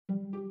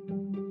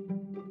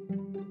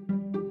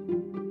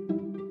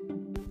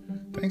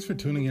Thanks for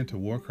tuning in to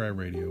Warcry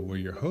Radio, where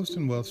your host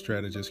and wealth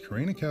strategist,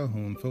 Karina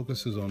Calhoun,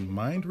 focuses on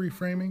mind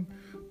reframing,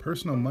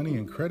 personal money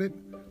and credit,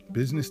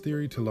 business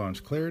theory to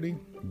launch clarity,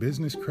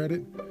 business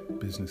credit,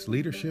 business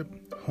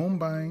leadership, home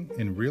buying,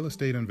 and real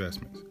estate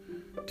investments.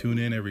 Tune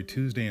in every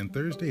Tuesday and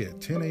Thursday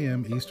at 10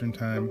 a.m. Eastern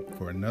Time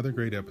for another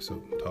great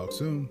episode. Talk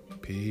soon.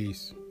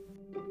 Peace.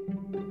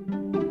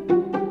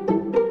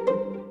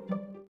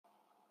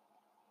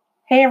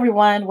 Hey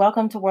everyone,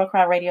 welcome to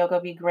Warcry Radio Go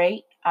Be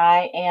Great.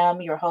 I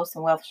am your host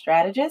and wealth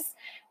strategist,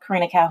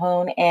 Karina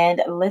Calhoun.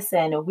 And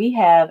listen, we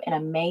have an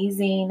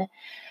amazing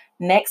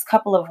next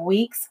couple of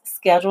weeks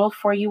scheduled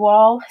for you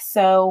all.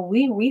 So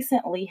we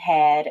recently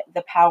had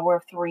the Power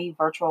of Three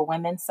Virtual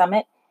Women's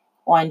Summit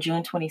on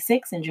June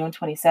 26th and June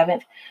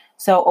 27th.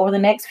 So over the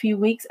next few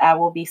weeks, I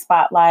will be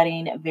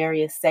spotlighting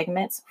various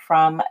segments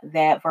from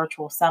that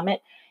virtual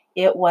summit.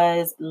 It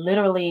was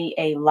literally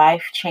a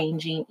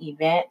life-changing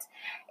event.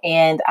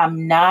 And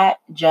I'm not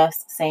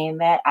just saying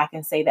that. I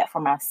can say that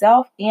for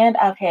myself. And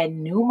I've had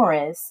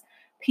numerous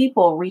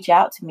people reach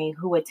out to me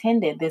who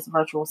attended this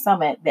virtual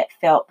summit that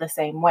felt the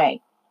same way,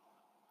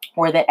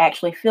 or that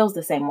actually feels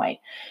the same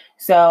way.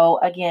 So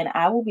again,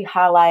 I will be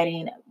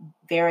highlighting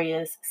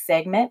various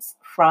segments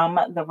from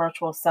the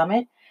virtual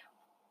summit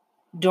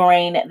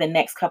during the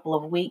next couple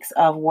of weeks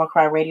of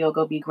Warcry Radio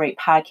Go Be Great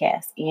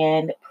podcast.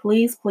 And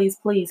please, please,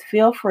 please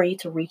feel free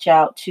to reach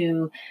out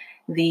to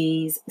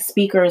these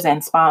speakers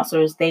and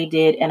sponsors. They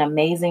did an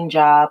amazing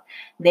job.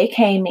 They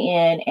came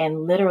in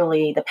and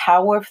literally the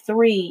power of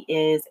three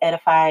is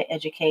edify,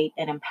 educate,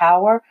 and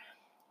empower.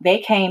 They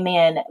came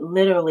in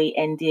literally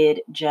and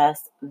did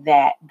just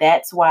that.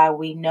 That's why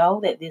we know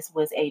that this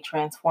was a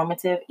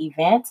transformative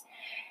event.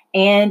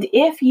 And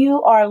if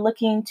you are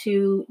looking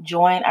to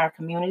join our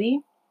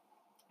community,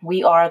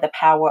 we are the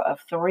Power of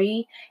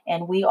Three,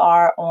 and we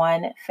are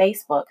on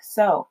Facebook.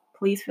 So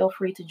please feel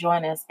free to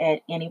join us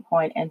at any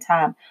point in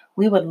time.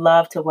 We would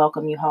love to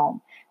welcome you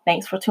home.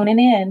 Thanks for tuning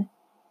in.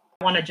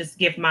 I want to just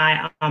give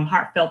my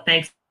heartfelt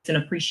thanks and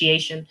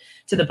appreciation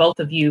to the both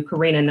of you,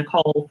 Karina and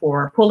Nicole,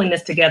 for pulling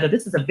this together.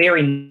 This is a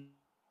very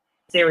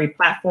necessary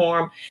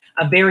platform,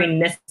 a very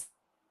necessary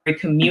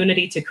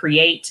community to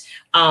create.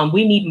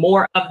 We need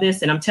more of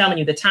this, and I'm telling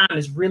you, the time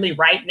is really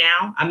right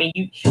now. I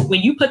mean,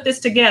 when you put this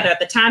together, at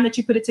the time that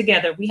you put it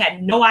together, we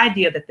had no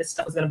idea that this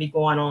stuff was going to be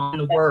going on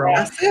in the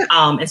world.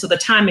 And so the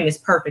timing is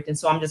perfect. And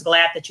so I'm just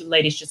glad that you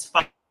ladies just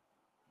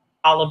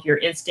followed your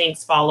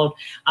instincts, followed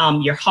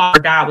your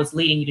heart. God was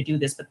leading you to do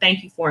this. But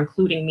thank you for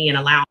including me and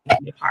allowing me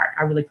to be a part.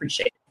 I really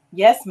appreciate it.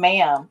 Yes,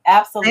 ma'am.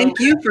 Absolutely. Thank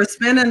you for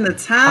spending the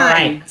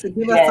time to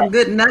give us some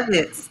good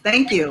nuggets.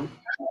 Thank you.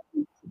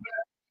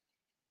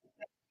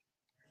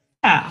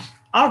 Yeah.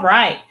 All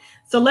right.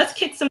 So let's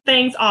kick some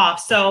things off.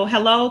 So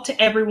hello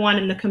to everyone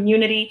in the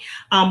community.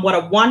 What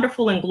a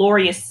wonderful and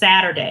glorious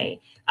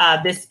Saturday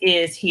this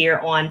is here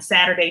on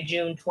Saturday,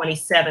 June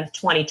 27th,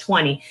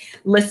 2020.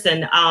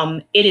 Listen,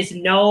 it is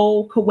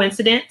no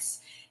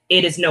coincidence.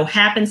 It is no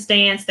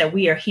happenstance that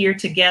we are here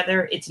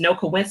together. It's no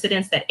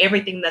coincidence that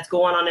everything that's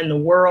going on in the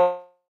world,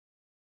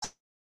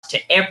 to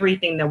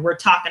everything that we're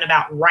talking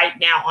about right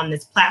now on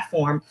this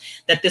platform,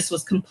 that this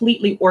was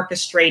completely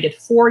orchestrated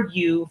for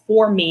you,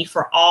 for me,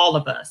 for all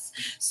of us.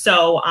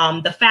 So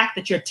the fact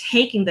that you're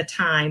taking the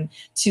time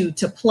to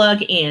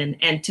plug in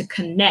and to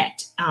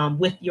connect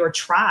with your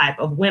tribe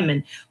of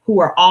women who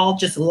are all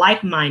just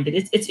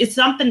like-minded, it's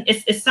something.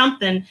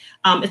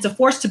 It's a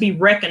force to be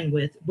reckoned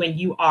with when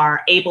you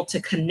are able to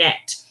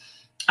connect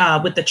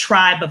with the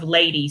tribe of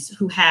ladies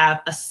who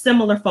have a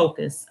similar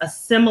focus, a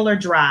similar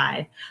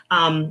drive,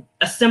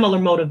 a similar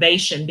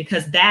motivation,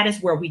 because that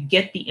is where we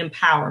get the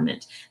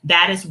empowerment.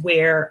 That is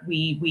where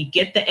we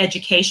get the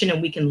education and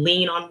we can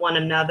lean on one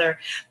another.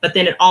 But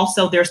then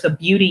there's the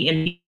beauty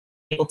in being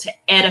able to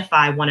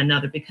edify one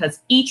another,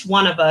 because each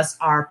one of us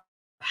are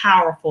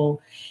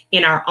powerful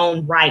in our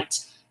own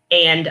right.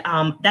 And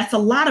that's a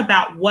lot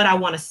about what I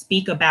want to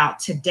speak about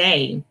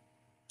today.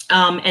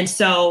 And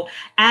so,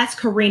 as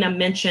Karina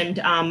mentioned,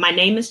 my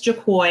name is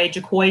Jacoy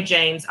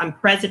James. I'm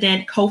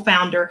president,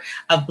 co-founder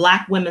of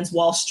Black Women's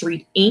Wall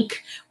Street, Inc.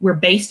 We're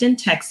based in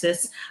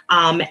Texas,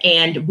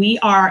 and we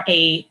are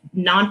a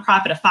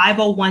nonprofit, a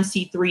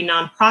 501c3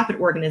 nonprofit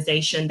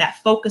organization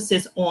that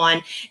focuses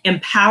on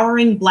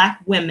empowering Black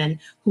women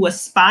who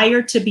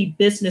aspire to be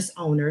business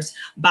owners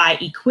by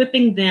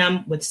equipping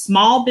them with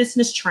small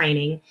business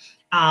training,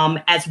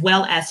 as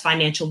well as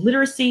financial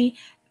literacy,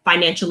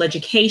 financial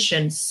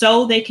education,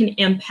 so they can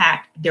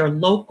impact their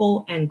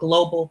local and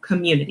global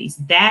communities.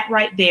 That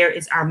right there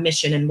is our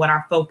mission and what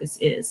our focus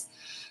is.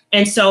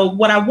 And so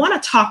what I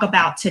want to talk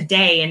about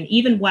today, and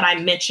even what I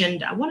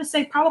mentioned, I want to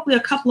say probably a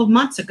couple of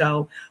months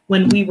ago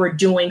when we were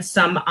doing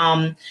some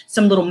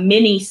little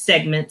mini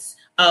segments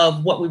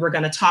of what we were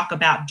going to talk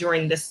about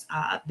during this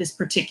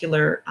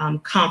particular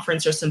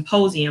conference or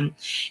symposium,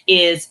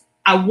 is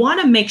I want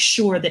to make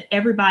sure that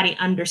everybody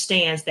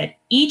understands that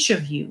each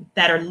of you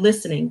that are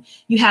listening,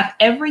 you have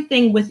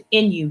everything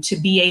within you to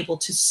be able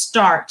to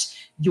start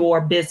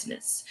your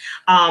business.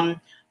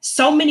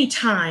 So many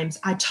times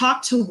I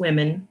talk to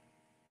women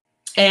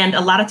And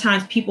a lot of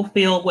times people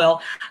feel,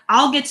 well,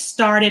 I'll get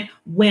started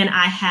when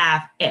I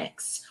have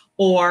X,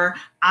 or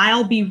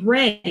I'll be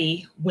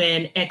ready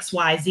when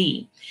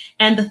XYZ.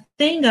 And the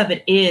thing of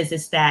it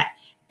is that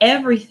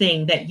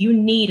everything that you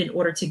need in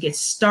order to get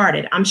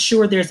started, I'm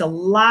sure there's a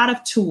lot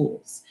of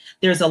tools,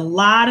 there's a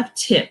lot of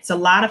tips, a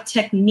lot of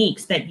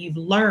techniques that you've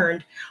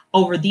learned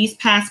over these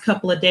past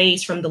couple of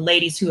days from the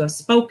ladies who have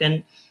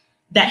spoken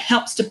that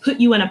helps to put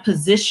you in a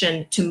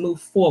position to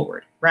move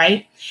forward,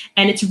 right?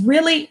 And it's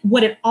really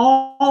what it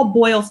all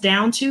boils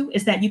down to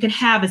is that you can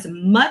have as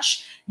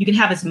much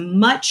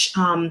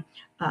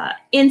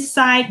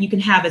insight, you can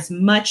have as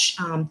much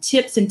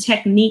tips and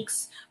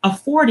techniques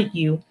afforded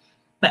you,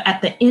 but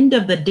at the end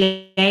of the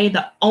day,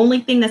 the only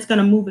thing that's going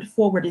to move it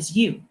forward is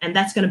you, and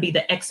that's going to be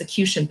the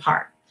execution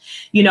part.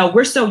 You know,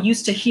 we're so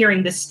used to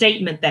hearing this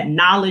statement that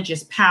knowledge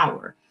is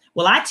power.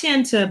 Well, I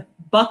tend to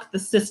buck the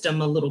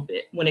system a little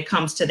bit when it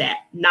comes to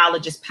that.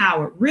 Knowledge is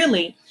power.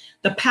 Really,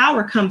 the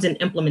power comes in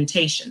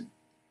implementation.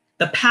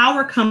 The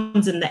power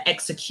comes in the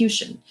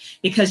execution,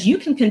 because you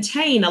can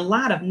contain a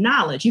lot of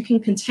knowledge. You can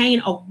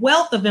contain a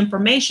wealth of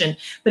information,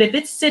 but if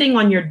it's sitting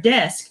on your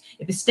desk,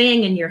 if it's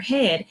staying in your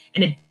head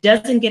and it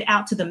doesn't get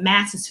out to the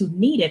masses who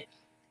need it,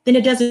 then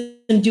it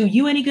doesn't do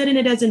you any good and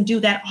it doesn't do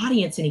that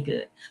audience any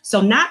good.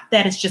 So not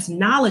that it's just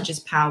knowledge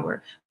is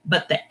power,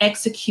 but the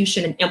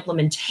execution and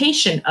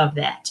implementation of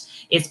that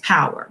is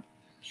power.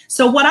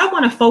 So what I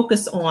want to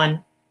focus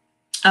on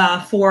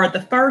for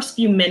the first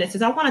few minutes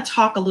is I want to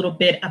talk a little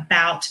bit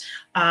about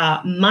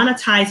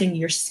monetizing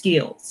your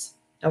skills,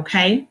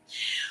 okay?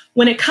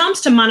 When it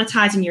comes to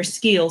monetizing your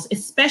skills,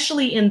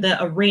 especially in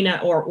the arena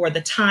or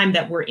the time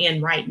that we're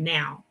in right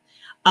now,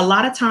 a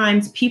lot of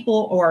times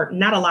people, or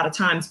not a lot of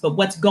times, but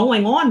what's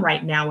going on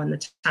right now in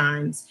the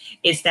times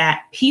is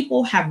that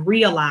people have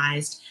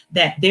realized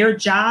that their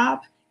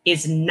job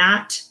is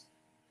not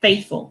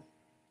faithful,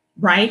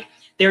 right?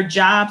 Their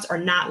jobs are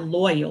not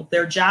loyal.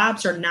 Their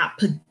jobs are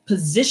not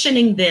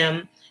positioning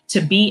them to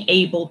be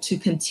able to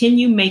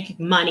continue making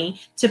money,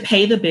 to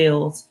pay the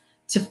bills,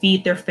 to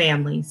feed their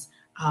families,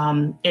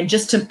 and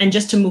just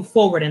to move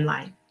forward in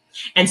life.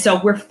 And so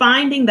we're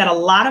finding that a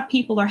lot of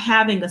people are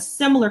having a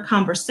similar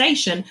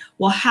conversation.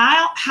 Well,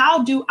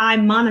 how do I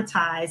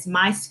monetize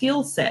my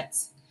skill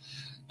sets?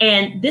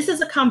 And this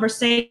is a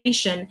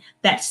conversation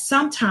that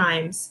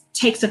sometimes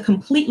takes a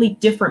completely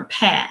different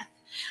path.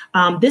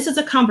 This is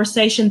a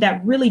conversation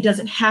that really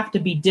doesn't have to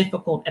be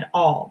difficult at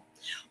all.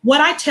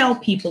 What I tell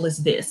people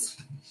is this: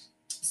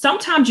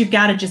 sometimes you've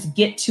got to just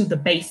get to the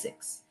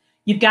basics.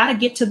 You've got to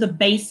get to the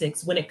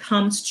basics when it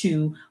comes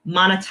to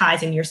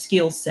monetizing your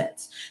skill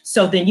sets.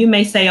 So then you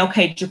may say,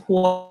 okay,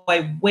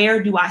 Jaquoy,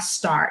 where do I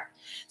start?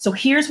 So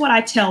here's what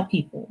I tell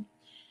people.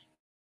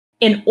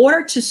 In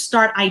order to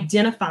start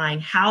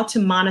identifying how to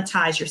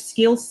monetize your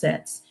skill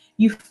sets,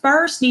 you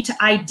first need to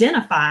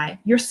identify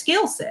your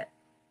skill set.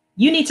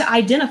 You need to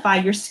identify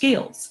your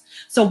skills.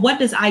 So what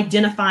does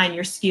identifying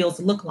your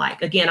skills look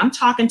like? Again, I'm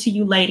talking to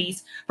you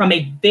ladies from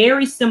a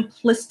very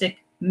simplistic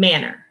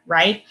manner,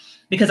 right?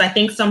 Because I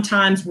think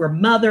sometimes we're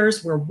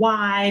mothers, we're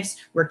wives,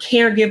 we're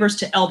caregivers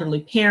to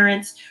elderly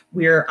parents,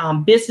 we're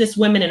business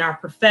women in our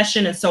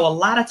profession. And so a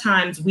lot of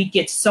times we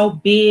get so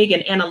big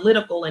and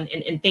analytical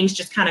and things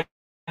just kind of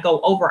go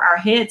over our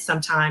heads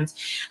sometimes.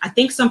 I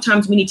think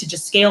sometimes we need to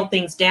just scale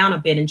things down a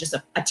bit and just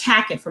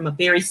attack it from a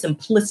very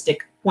simplistic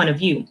point of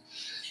view.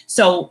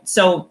 So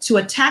to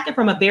attack it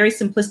from a very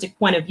simplistic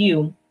point of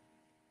view,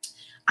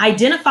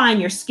 identifying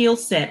your skill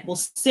set will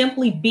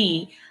simply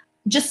be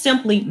just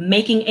simply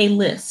making a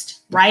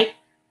list, right?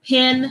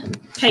 Pen,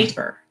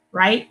 paper,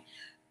 right?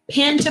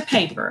 Pen to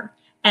paper,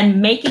 and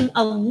making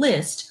a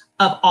list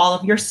of all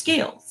of your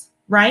skills,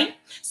 right?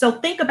 So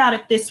think about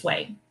it this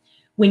way.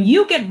 When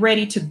you get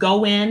ready to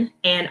go in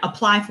and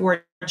apply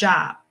for a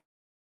job,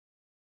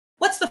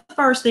 what's the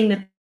first thing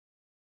that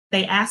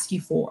they ask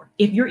you for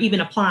if you're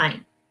even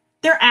applying?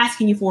 They're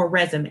asking you for a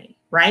resume,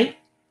 right?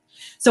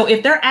 So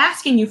if they're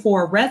asking you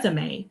for a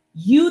resume,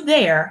 you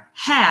there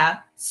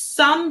have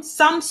some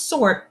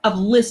sort of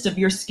list of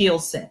your skill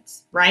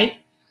sets, right?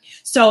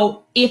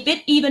 So if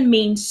it even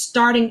means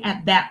starting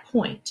at that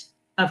point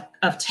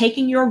of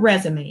taking your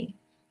resume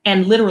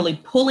and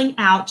literally pulling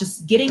out,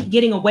 just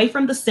getting away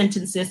from the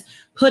sentences,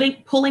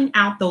 pulling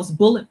out those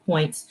bullet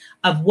points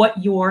of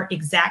what your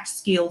exact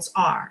skills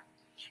are.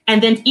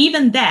 And then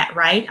even that,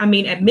 right? I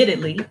mean,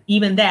 admittedly,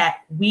 even that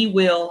we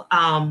will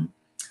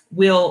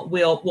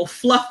we'll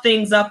fluff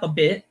things up a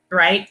bit,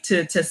 right?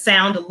 To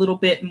sound a little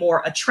bit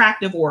more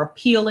attractive or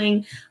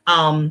appealing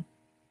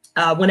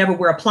whenever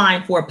we're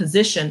applying for a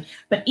position.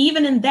 But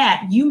even in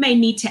that, you may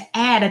need to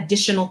add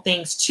additional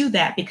things to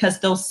that because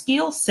those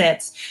skill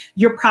sets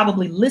you're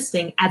probably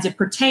listing as it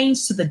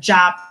pertains to the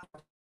job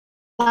you're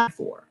applying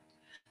for.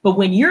 But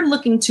when you're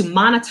looking to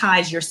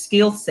monetize your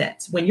skill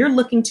sets, when you're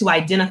looking to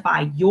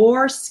identify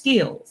your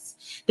skills,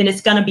 then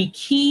it's going to be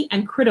key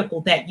and critical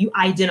that you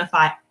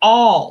identify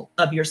all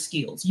of your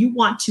skills. You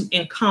want to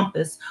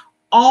encompass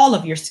all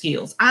of your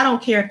skills. I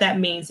don't care if that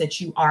means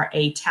that you are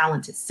a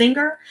talented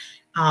singer.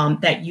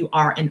 that you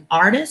are an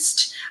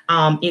artist,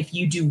 if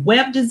you do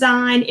web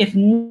design, if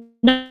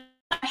none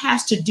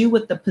has to do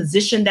with the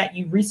position that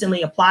you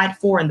recently applied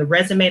for and the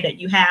resume that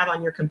you have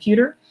on your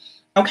computer.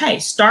 Okay,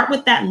 start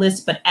with that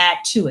list, but add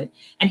to it.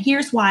 And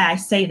here's why I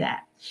say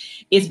that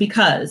is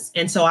because,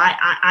 and so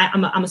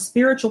I'm a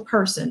spiritual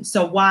person.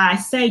 So why I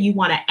say you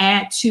want to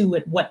add to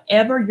it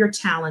whatever your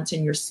talents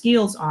and your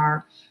skills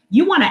are,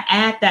 you want to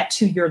add that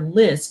to your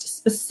list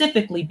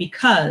specifically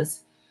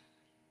because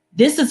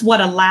this is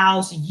what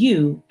allows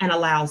you and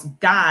allows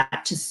God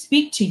to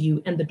speak to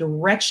you in the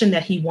direction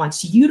that he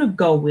wants you to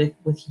go with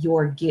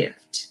your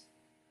gift.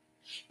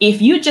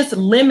 If you just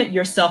limit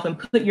yourself and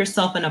put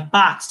yourself in a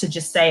box to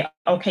just say,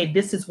 okay,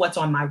 this is what's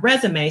on my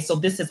resume, so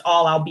this is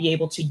all I'll be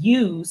able to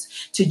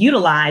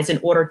utilize in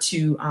order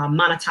to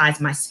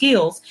monetize my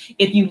skills.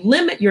 If you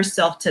limit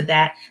yourself to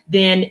that,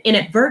 then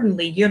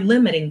inadvertently you're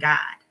limiting God,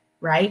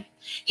 right?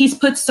 He's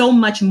put so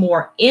much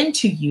more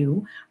into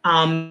you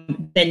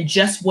than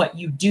just what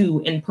you do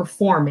in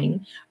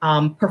performing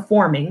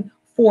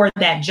for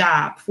that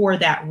job, for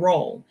that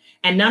role.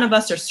 And none of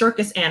us are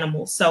circus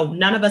animals, so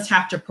none of us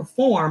have to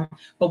perform,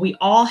 but we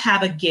all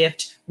have a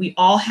gift, we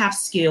all have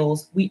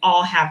skills, we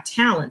all have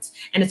talents,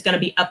 and it's going to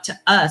be up to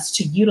us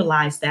to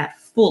utilize that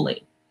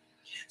fully.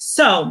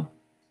 So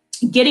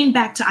getting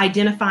back to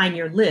identifying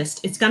your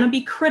list, it's going to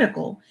be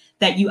critical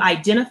that you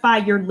identify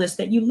your list,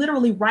 that you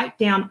literally write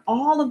down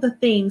all of the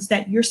things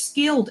that you're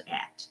skilled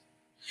at.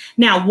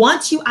 Now,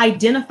 once you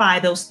identify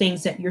those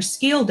things that you're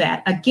skilled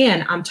at,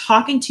 again, I'm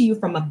talking to you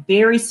from a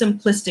very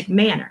simplistic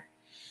manner.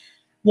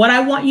 What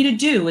I want you to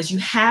do is you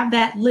have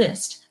that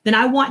list, then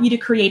I want you to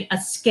create a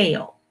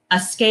scale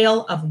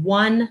of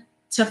 1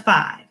 to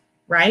 5,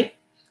 right?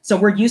 So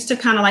we're used to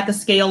kind of like a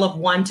scale of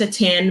 1 to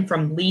 10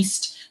 from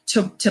least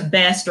to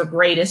best or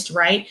greatest,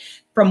 right?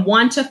 From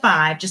 1 to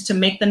 5, just to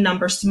make the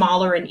number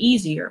smaller and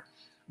easier.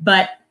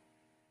 But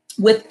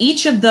with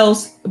each of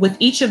those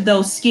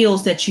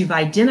skills that you've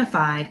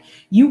identified,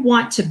 you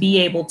want to be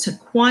able to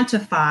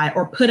quantify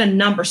or put a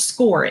number,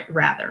 score it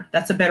rather.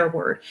 That's a better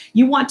word.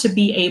 You want to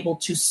be able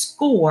to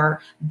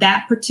score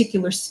that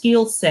particular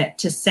skill set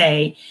to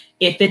say,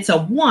 if it's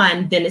a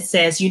 1, then it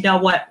says, you know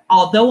what,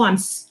 although I'm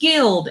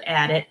skilled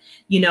at it,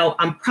 you know,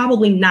 I'm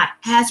probably not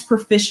as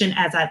proficient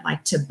as I'd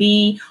like to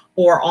be.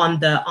 Or on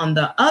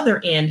the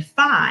other end,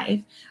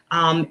 5,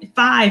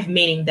 5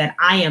 meaning that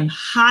I am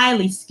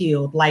highly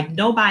skilled, like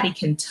nobody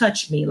can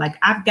touch me. Like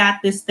I've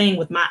got this thing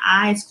with my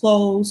eyes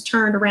closed,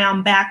 turned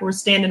around backwards,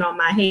 standing on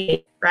my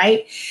head,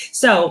 right?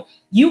 So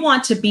you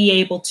want to be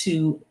able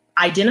to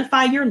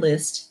identify your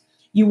list.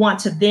 You want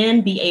to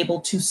then be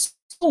able to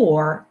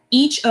score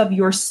each of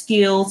your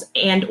skills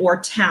and or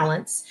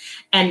talents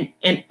and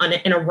in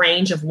a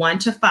range of 1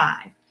 to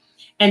 5.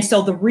 And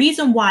so the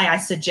reason why I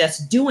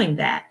suggest doing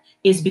that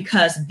is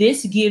because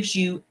this gives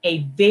you a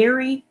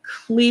very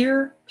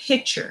clear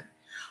picture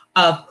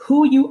of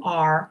who you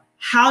are,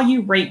 how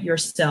you rate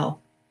yourself,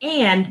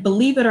 and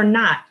believe it or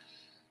not,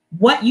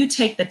 what you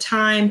take the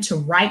time to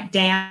write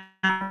down,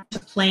 to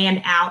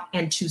plan out,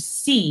 and to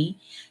see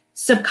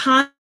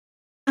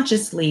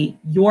subconsciously,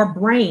 your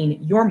brain,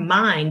 your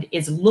mind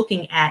is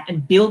looking at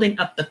and building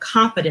up the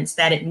confidence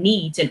that it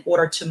needs in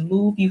order to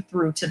move you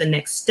through to the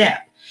next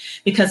step.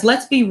 Because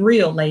let's be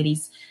real,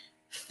 ladies,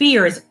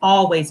 fear is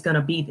always going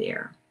to be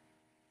there.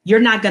 You're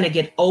not going to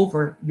get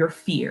over your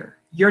fear.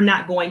 You're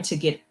not going to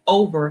get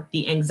over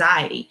the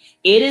anxiety.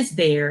 It is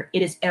there.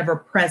 It is ever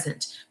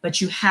present,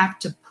 but you have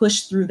to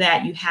push through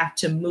that. You have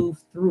to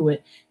move through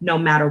it no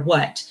matter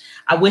what.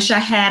 I wish I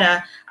had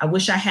an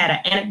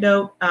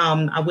anecdote.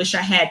 I wish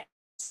I had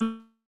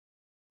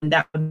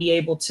that would be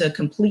able to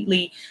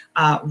completely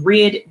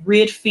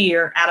rid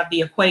fear out of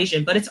the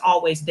equation, but it's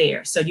always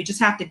there. So you just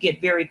have to get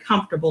very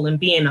comfortable in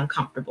being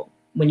uncomfortable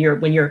when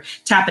you're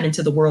tapping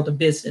into the world of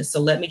business. So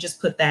let me just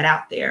put that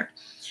out there.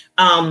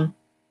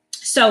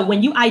 So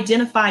when you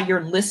identify your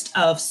list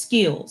of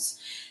skills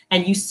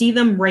and you see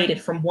them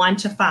rated from 1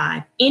 to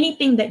 5,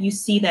 anything that you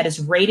see that is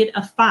rated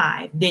a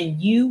 5, then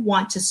you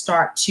want to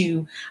start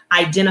to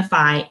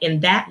identify in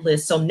that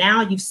list. So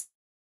now you've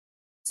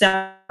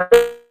set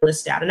the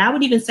list out, and I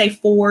would even say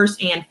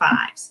 4s and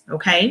 5s.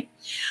 Okay.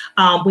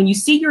 When you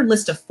see your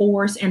list of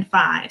 4s and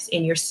 5s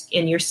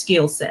in your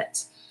skill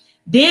sets,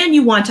 then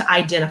you want to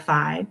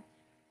identify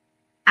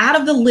out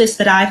of the list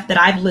that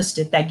I've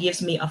listed that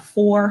gives me a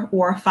 4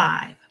 or a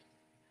 5,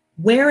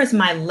 where is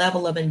my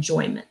level of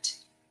enjoyment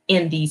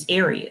in these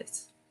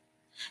areas?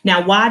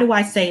 Now, why do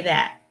I say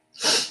that?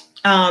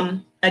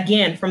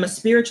 Again, from a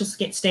spiritual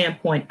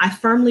standpoint, I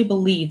firmly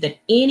believe that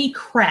any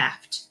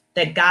craft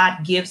that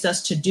God gives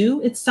us to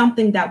do, it's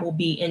something that will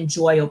be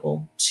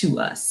enjoyable to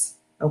us.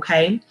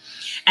 Okay.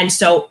 And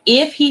so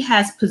if he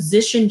has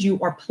positioned you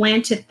or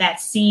planted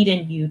that seed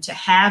in you to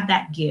have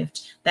that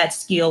gift, that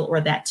skill, or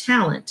that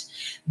talent,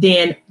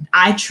 then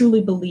I truly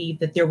believe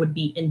that there would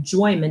be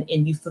enjoyment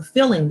in you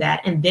fulfilling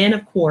that. And then,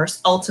 of course,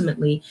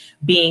 ultimately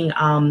being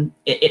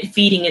it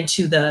feeding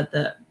into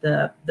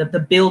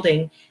the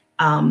building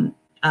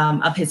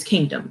of his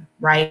kingdom,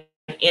 right?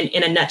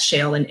 In a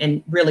nutshell,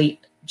 and really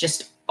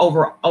just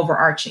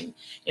overarching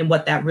and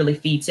what that really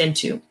feeds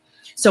into.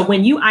 So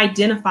when you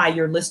identify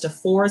your list of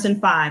 4s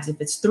and 5s, if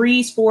it's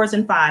 3s, 4s,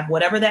 and 5,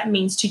 whatever that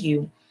means to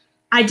you,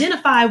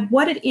 identify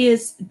what it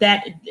is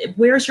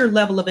where's your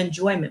level of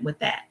enjoyment with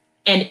that.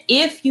 And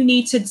if you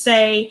need to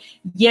say,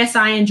 yes,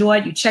 I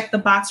enjoy, you check the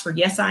box for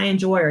yes, I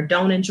enjoy or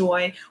don't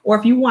enjoy. Or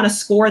if you want to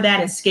score that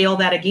and scale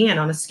that again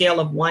on a scale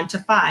of 1 to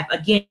 5,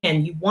 again,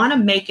 you want to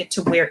make it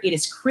to where it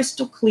is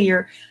crystal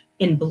clear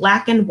in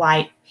black and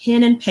white,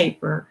 pen and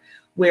paper,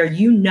 where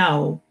you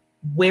know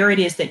where it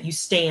is that you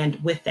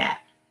stand with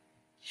that.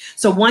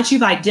 So once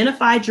you've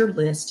identified your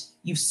list,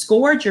 you've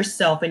scored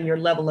yourself and your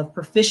level of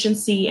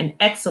proficiency and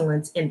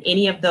excellence in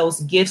any of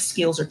those gifts,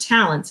 skills, or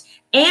talents,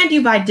 and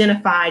you've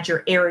identified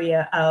your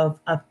area of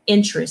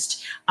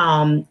interest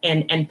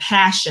and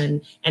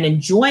passion and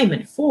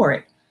enjoyment for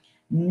it.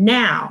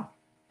 Now,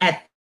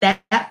 at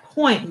that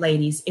point,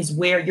 ladies, is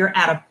where you're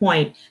at a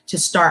point to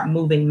start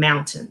moving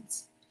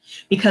mountains.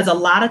 Because a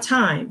lot of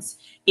times,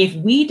 if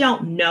we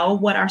don't know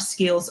what our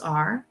skills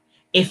are,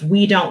 if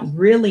we don't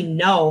really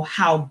know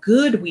how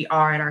good we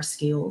are at our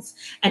skills,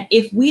 and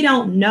if we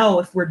don't know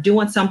if we're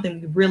doing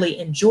something we really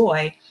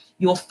enjoy,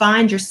 you'll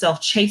find yourself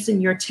chasing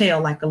your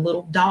tail like a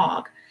little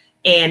dog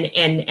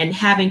and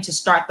having to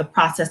start the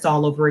process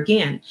all over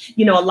again.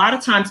 You know, a lot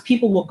of times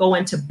people will go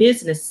into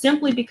business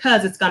simply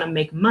because it's going to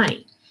make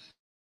money.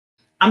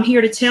 I'm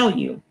here to tell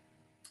you,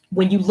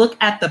 when you look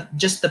at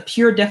just the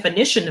pure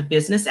definition of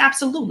business,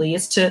 absolutely,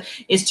 is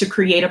to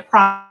create a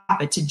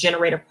profit, to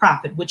generate a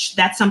profit, which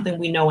that's something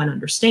we know and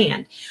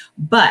understand.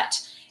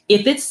 But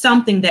if it's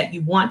something that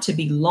you want to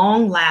be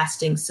long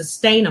lasting,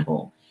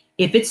 sustainable,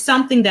 if it's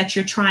something that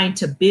you're trying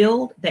to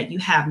build that you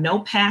have no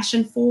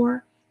passion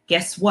for,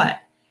 guess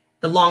what?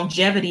 The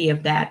longevity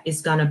of that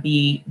is going to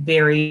be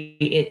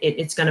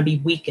it's going to be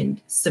weakened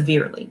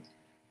severely,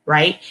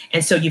 right?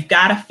 And so you've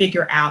got to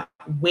figure out,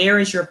 where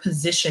is your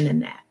position in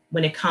that?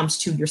 When it comes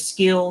to your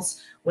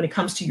skills, and when it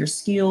comes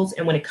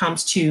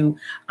to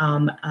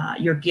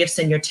your gifts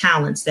and your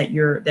talents that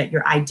you're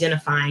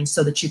identifying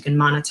so that you can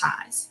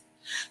monetize.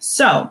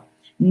 So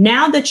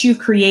now that you've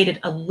created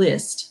a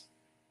list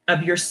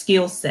of your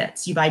skill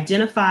sets, you've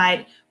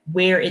identified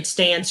where it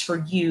stands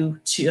for you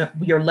to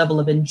your level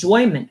of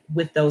enjoyment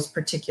with those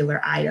particular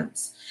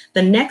items.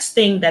 The next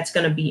thing that's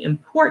going to be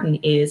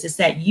important is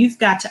that you've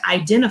got to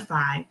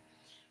identify,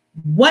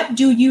 what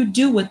do you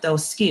do with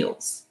those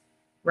skills,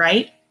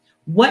 right?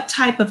 What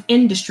type of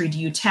industry do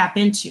you tap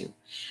into?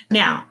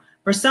 Now,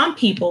 for some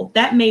people,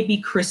 that may be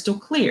crystal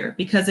clear,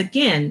 because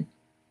again,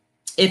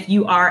 if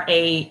you are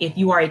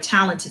a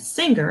talented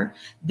singer,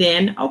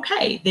 then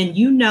okay, then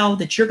you know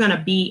that you're going to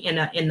be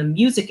in the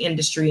music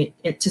industry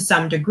to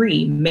some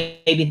degree.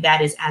 Maybe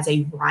that is as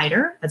a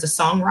writer, as a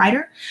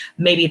songwriter.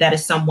 Maybe that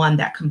is someone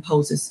that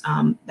composes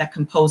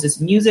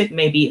music.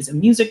 Maybe as a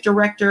music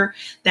director.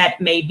 That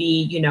may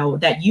be, you know,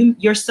 that you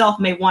yourself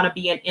may want to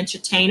be an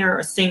entertainer,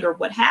 a singer,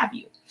 what have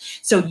you.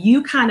 So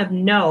you kind of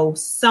know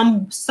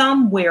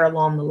somewhere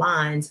along the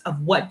lines of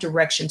what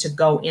direction to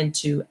go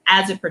into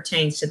as it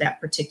pertains to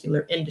that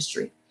particular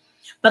industry.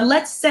 But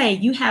let's say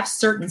you have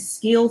certain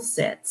skill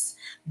sets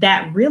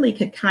that really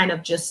could kind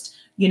of just,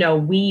 you know,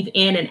 weave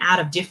in and out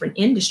of different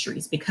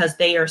industries because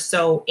they are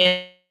so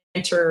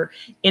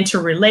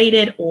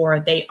interrelated, or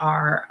they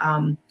are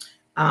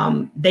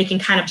they can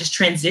kind of just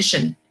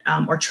transition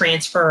or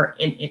transfer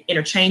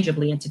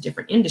interchangeably into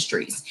different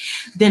industries.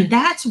 Then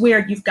that's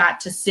where you've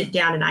got to sit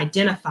down and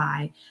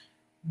identify,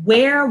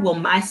 where will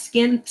my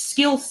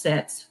skill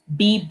sets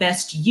be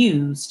best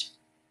used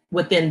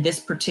within this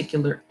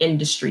particular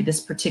industry, this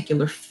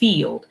particular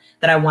field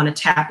that I want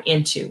to tap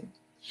into.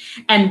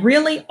 And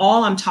really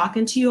all I'm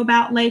talking to you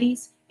about,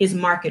 ladies, is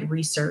market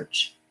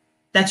research.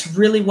 That's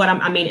really what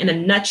I mean, in a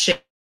nutshell,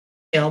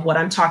 what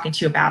I'm talking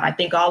to you about. I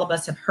think all of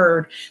us have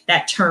heard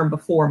that term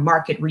before,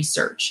 market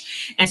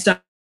research. And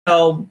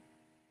so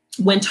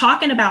when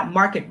talking about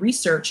market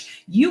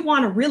research, you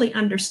want to really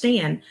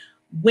understand,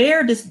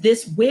 where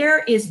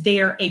is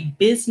there a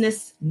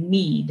business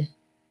need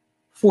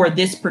for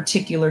this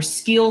particular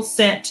skill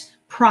set,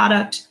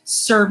 product,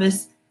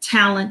 service,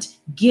 talent,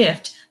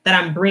 gift that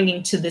I'm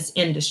bringing to this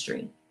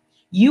industry?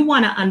 You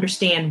want to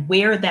understand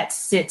where that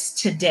sits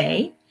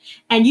today.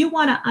 And you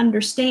want to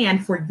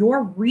understand, for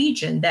your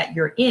region that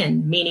you're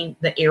in, meaning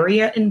the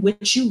area in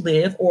which you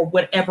live or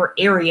whatever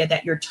area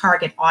that your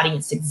target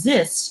audience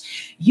exists,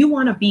 you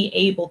want to be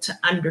able to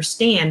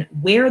understand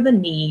where the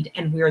need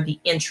and where the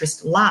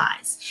interest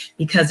lies.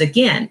 Because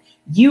again,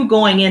 you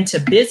going into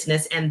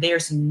business and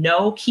there's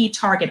no key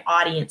target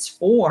audience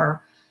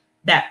for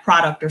that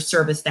product or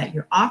service that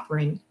you're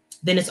offering,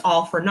 then it's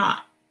all for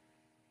naught.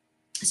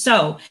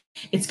 So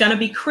it's going to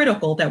be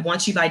critical that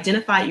once you've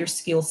identified your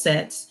skill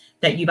sets,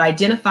 that you've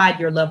identified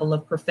your level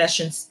of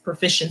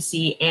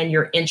proficiency and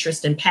your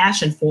interest and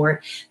passion for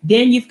it,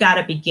 then you've got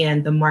to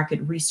begin the market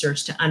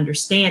research to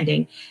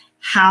understanding,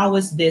 how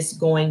is this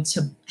going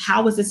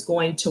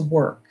to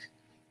work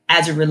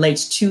as it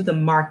relates to the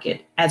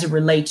market, as it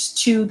relates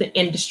to the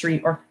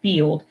industry or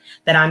field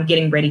that I'm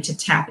getting ready to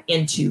tap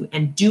into?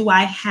 And do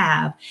I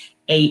have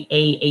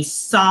a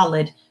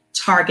solid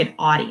target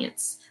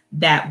audience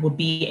that would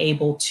be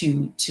able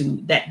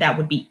that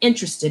would be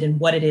interested in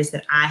what it is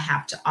that I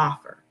have to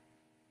offer.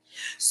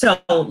 So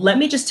let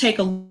me just take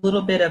a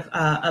little bit of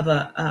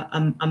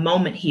a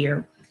moment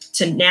here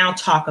to now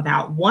talk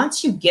about,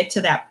 once you get to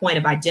that point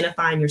of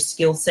identifying your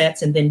skill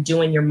sets and then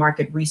doing your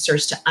market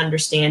research to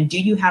understand, do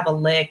you have a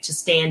leg to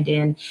stand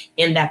in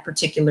that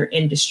particular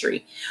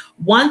industry?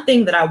 One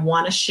thing that I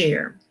want to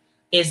share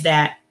is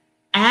that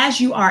as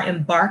you are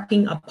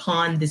embarking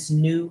upon this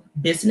new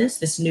business,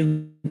 this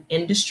new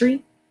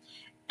industry,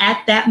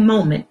 at that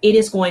moment, it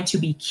is going to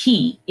be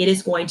key. It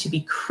is going to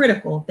be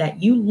critical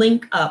that you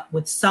link up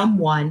with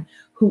someone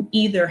who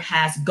either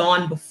has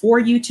gone before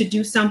you to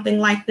do something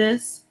like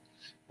this,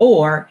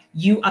 or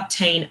you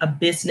obtain a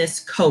business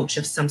coach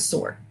of some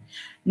sort.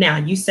 Now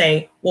you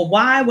say, well,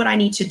 why would I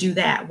need to do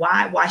that?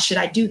 Why should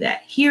I do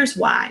that? Here's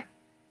why.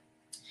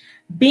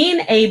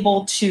 Being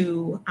able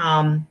to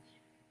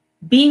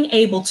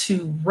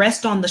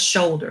rest on the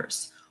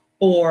shoulders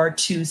or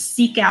to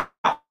seek out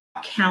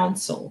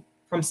counsel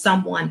from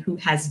someone who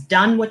has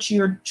done what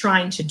you're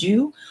trying to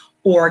do,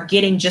 or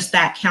getting just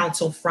that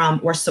counsel from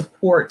or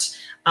support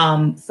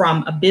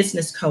from a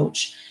business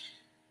coach,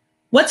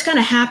 what's going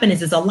to happen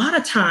is a lot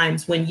of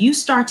times when you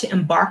start to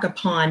embark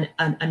upon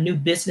a new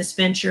business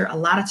venture, a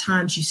lot of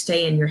times you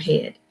stay in your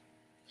head.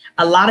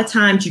 A lot of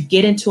times you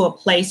get into a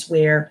place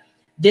where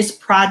this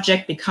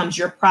project becomes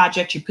your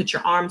project. You put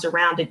your arms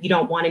around it. You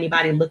don't want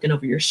anybody looking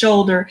over your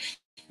shoulder.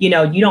 You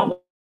don't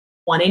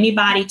want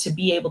anybody to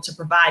be able to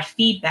provide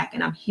feedback.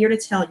 And I'm here to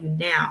tell you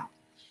now,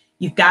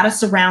 you've got to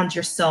surround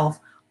yourself.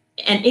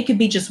 And it could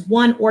be just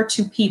one or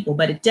two people,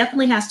 but it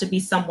definitely has to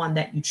be someone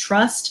that you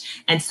trust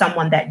and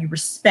someone that you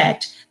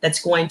respect, that's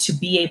going to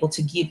be able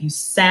to give you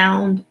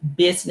sound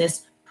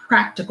business,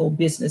 practical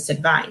business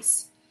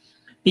advice.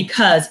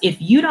 Because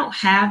if you don't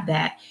have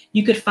that,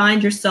 you could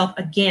find yourself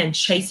again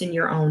chasing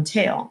your own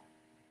tail.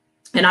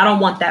 And I don't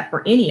want that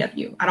for any of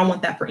you.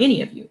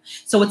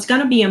 So it's going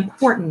to be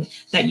important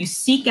that you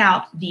seek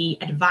out the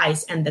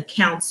advice and the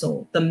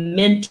counsel, the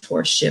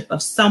mentorship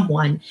of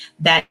someone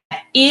that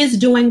is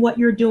doing what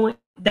you're doing,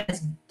 that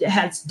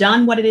has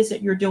done what it is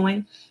that you're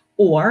doing,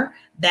 or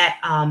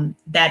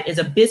that is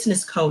a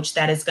business coach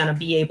that is going to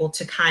be able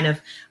to kind of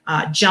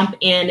jump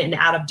in and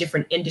out of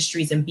different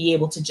industries and be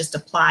able to just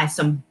apply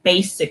some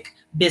basic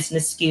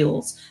business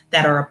skills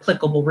that are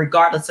applicable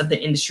regardless of the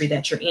industry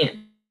that you're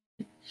in.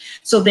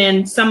 So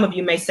then some of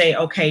you may say,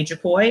 okay,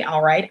 Jacoy,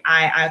 all right,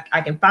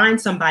 I can find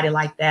somebody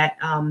like that.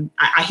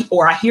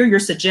 I hear your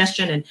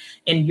suggestion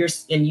and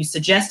you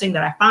suggesting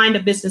that I find a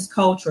business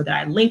coach or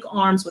that I link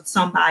arms with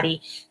somebody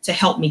to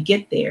help me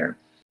get there.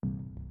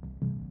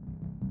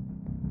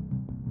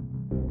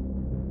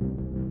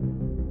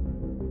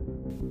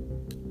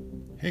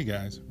 Hey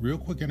guys, real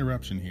quick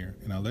interruption here,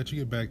 and I'll let you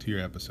get back to your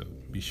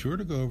episode. Be sure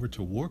to go over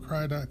to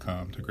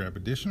warcry.com to grab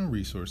additional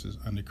resources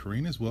under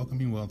Karina's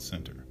Welcoming Wealth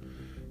Center.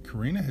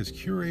 Karina has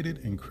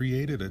curated and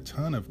created a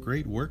ton of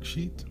great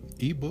worksheets,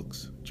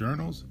 ebooks,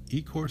 journals,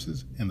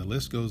 e-courses, and the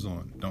list goes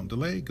on. Don't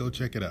delay, go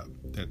check it out.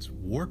 That's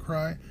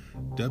Warcry,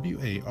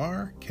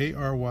 WARKRY.com.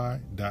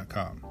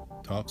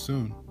 Talk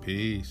soon.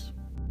 Peace.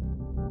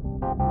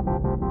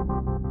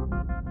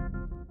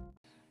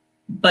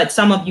 But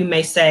some of you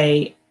may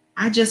say,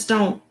 I just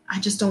don't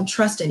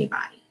trust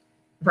anybody,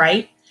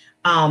 right?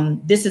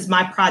 This is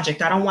my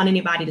project. I don't want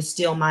anybody to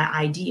steal my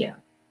idea.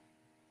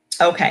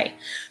 Okay,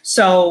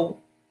 so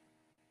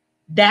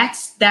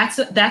that's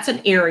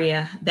an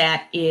area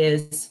that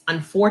is,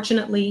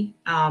 unfortunately,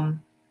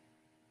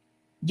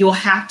 you'll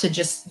have to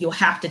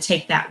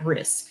take that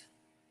risk.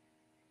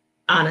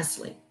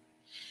 Honestly,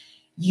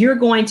 you're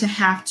going to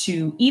have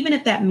to, even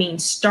if that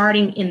means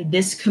starting in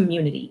this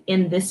community,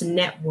 in this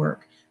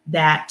network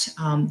that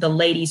the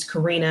ladies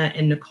Karina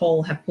and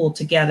Nicole have pulled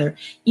together,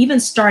 even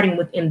starting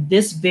within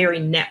this very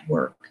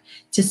network,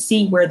 to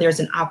see where there's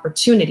an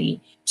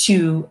opportunity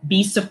to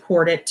be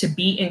supported, to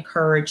be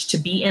encouraged, to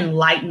be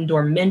enlightened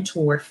or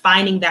mentored,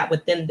 finding that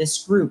within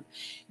this group.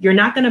 You're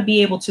not going to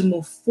be able to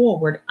move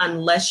forward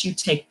unless you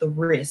take the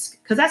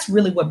risk, because that's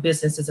really what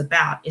business is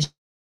about. It's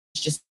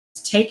just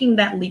taking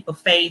that leap of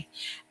faith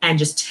and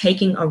just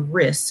taking a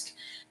risk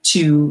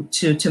to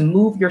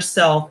move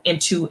yourself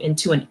into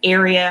an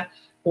area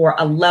or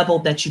a level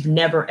that you've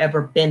never,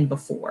 ever been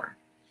before.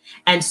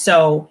 And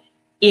so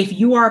if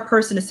you are a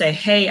person to say,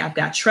 hey, I've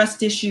got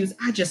trust issues,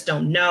 I just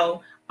don't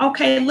know.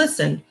 Okay,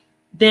 listen,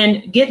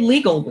 then get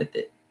legal with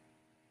it.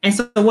 And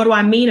so what do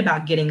I mean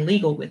about getting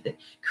legal with it?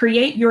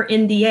 Create your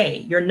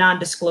NDA, your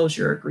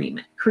non-disclosure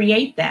agreement.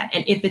 Create that.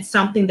 And if it's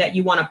something that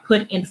you want to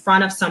put in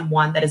front of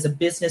someone that is a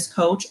business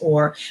coach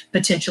or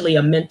potentially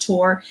a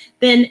mentor,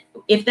 then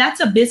if that's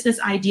a business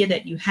idea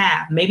that you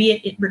have, maybe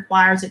it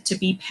requires it to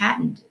be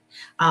patented.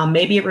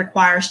 Maybe it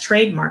requires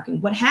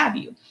trademarking, what have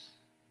you.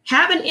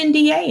 Have an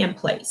NDA in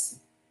place.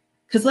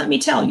 Because let me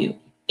tell you,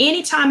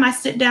 anytime I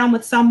sit down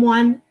with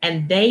someone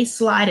and they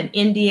slide an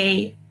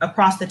NDA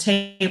across the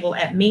table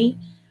at me,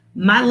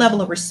 my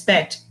level of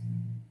respect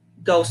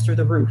goes through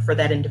the roof for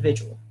that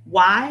individual.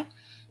 Why?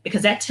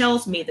 because that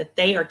tells me that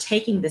they are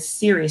taking this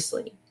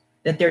seriously,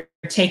 that they're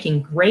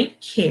taking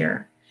great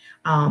care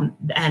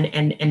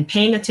and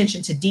paying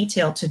attention to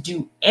detail to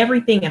do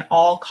everything at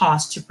all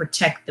costs to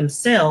protect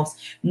themselves,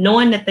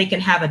 knowing that they can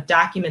have a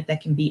document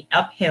that can be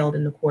upheld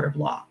in the court of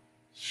law.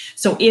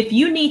 So if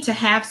you need to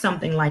have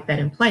something like that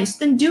in place,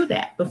 then do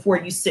that before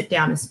you sit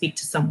down and speak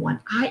to someone.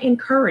 I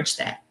encourage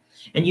that.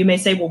 And you may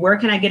say, well, where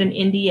can I get an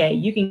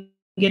NDA? You can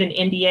get an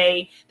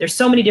NDA. There's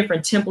so many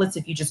different templates.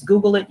 If you just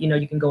Google it,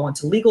 you can go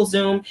onto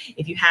LegalZoom.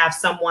 If you have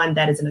someone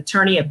that is an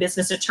attorney, a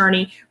business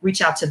attorney,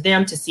 reach out to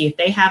them to see if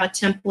they have a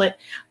template.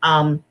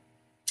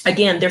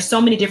 Again, there's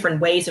so many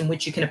different ways in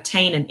which you can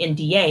obtain an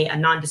NDA, a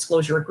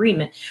non-disclosure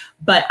agreement,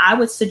 but I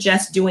would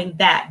suggest doing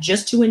that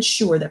just to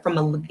ensure that from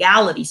a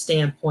legality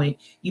standpoint,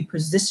 you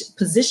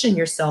position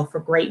yourself for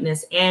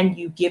greatness and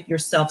you give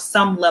yourself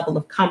some level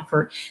of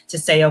comfort to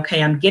say,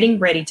 okay, I'm getting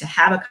ready to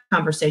have a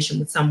conversation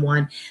with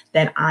someone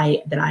that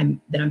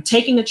I'm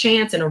taking a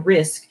chance and a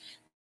risk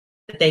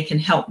that they can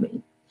help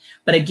me.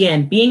 But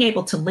again, being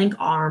able to link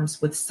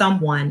arms with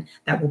someone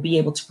that will be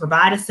able to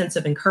provide a sense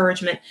of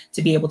encouragement,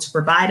 to be able to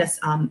provide us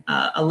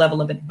a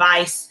level of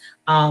advice,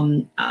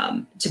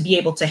 to be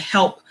able to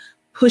help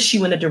push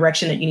you in the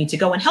direction that you need to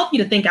go and help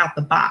you to think out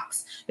the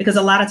box. Because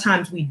a lot of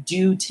times we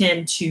do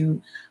tend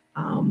to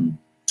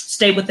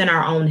stay within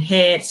our own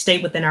head,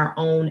 stay within our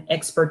own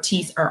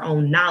expertise, our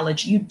own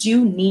knowledge. You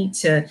do need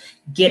to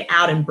get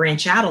out and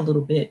branch out a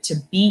little bit to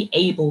be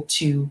able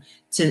to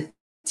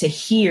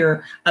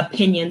hear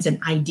opinions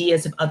and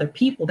ideas of other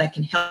people that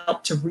can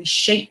help to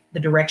reshape the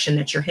direction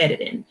that you're headed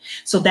in.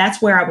 So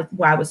that's where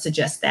I would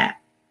suggest that.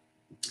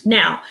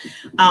 Now,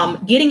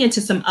 getting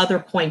into some other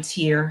points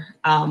here,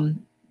 for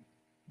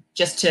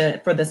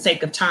the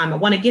sake of time, I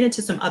want to get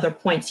into some other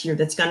points here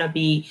that's going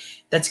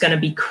to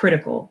be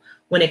critical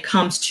when it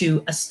comes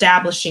to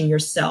establishing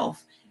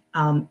yourself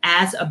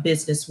as a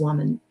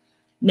businesswoman.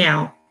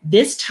 Now,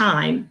 this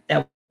time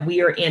that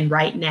we are in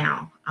right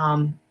now,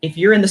 if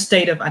you're in the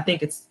state of, I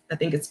think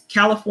it's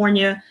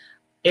California,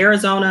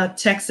 Arizona,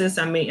 Texas,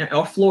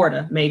 or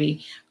Florida,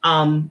 maybe,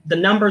 the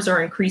numbers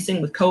are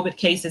increasing with COVID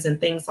cases and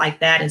things like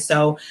that. And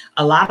so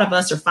a lot of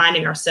us are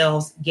finding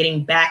ourselves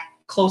getting back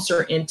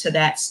closer into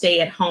that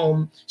stay at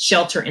home,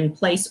 shelter in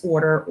place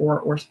order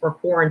or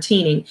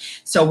quarantining.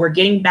 So we're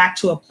getting back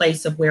to a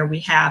place of where we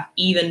have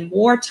even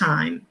more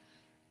time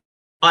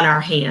on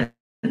our hands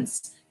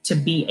to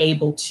be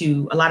able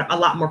to a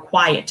lot more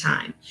quiet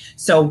time.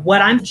 So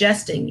what I'm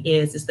suggesting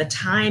is the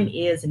time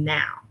is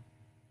now,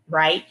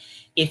 right?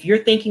 If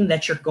you're thinking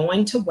that you're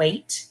going to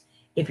wait,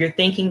 if you're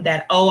thinking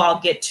that, oh, I'll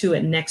get to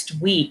it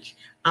next week,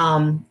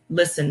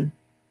 listen,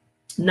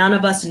 none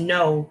of us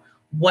know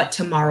what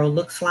tomorrow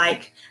looks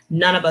like.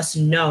 None of us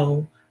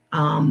know,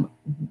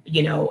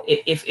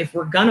 if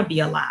we're gonna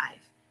be alive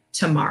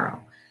tomorrow.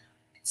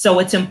 So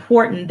it's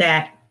important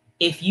that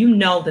if you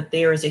know that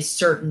there is a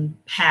certain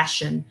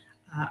passion,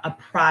 a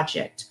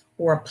project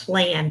or a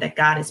plan that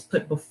God has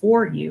put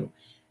before you,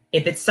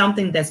 if it's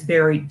something that's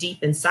buried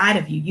deep inside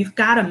of you, you've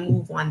got to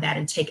move on that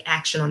and take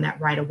action on that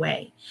right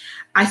away.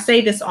 I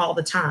say this all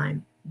the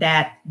time,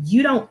 that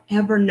you don't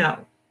ever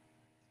know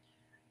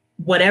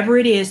whatever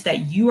it is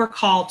that you are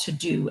called to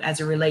do as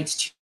it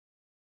relates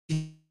to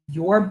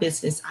your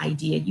business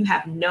idea. You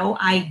have no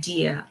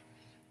idea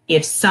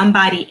if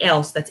somebody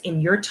else that's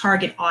in your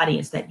target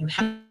audience that you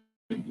haven't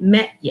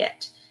met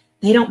yet,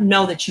 they don't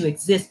know that you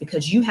exist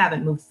because you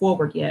haven't moved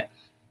forward yet.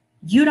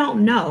 You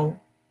don't know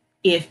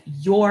if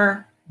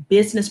your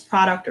business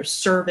product or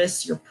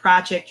service, your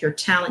project, your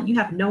talent, you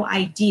have no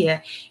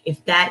idea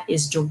if that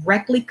is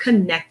directly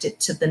connected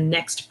to the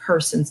next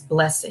person's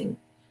blessing.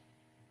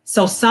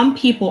 So some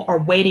people are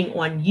waiting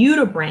on you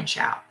to branch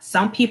out.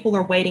 Some people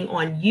are waiting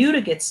on you to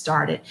get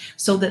started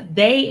so that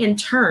they in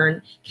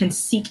turn can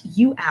seek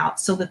you out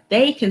so that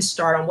they can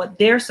start on what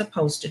they're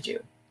supposed to do.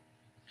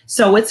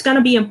 So it's going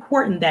to be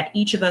important that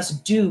each of us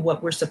do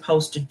what we're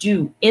supposed to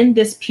do in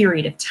this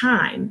period of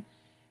time,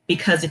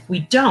 because if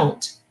we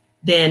don't,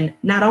 then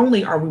not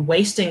only are we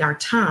wasting our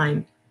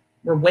time,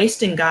 we're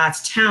wasting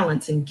God's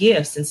talents and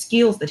gifts and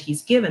skills that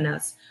he's given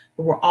us,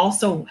 but we're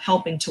also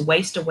helping to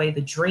waste away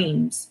the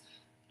dreams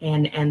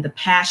and the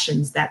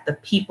passions that the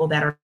people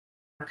that are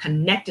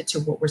connected to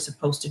what we're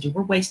supposed to do,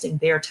 we're wasting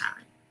their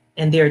time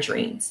and their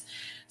dreams.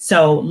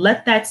 So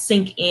let that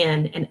sink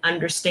in and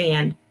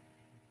understand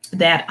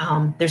that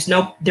there's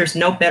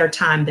no better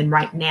time than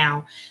right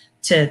now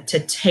to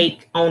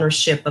take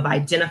ownership of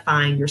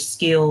identifying your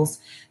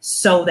skills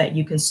so that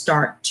you can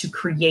start to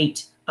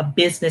create a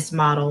business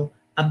model,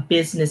 a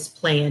business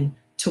plan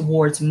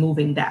towards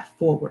moving that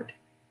forward.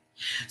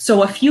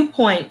 So a few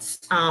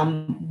points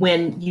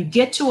when you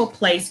get to a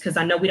place, because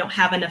I know we don't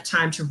have enough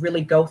time to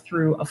really go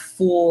through a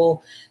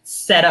full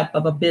setup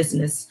of a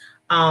business,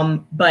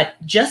 but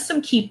just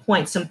some key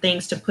points, some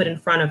things to put in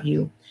front of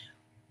you.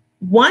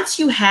 Once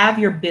you have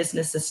your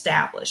business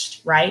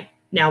established, right?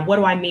 Now, what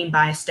do I mean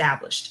by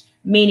established?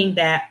 Meaning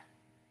that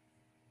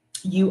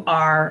you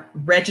are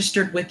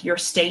registered with your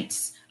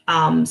state's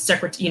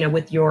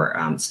with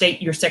your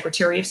state, your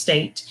Secretary of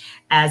State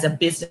as a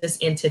business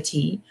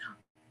entity,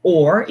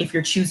 Or if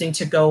you're choosing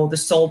to go the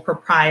sole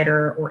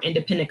proprietor or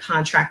independent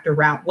contractor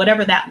route,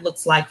 whatever that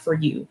looks like for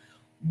you.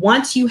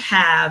 Once you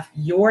have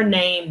your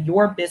name,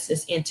 your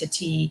business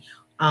entity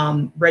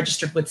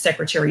registered with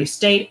Secretary of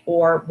State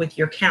or with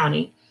your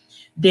county,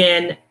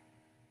 then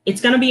it's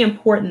going to be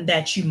important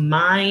that you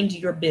mind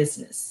your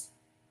business,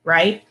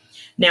 right?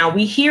 Now,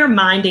 we hear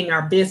minding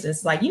our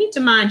business, like you need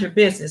to mind your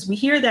business. We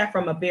hear that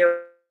from a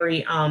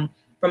very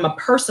from a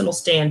personal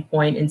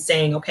standpoint and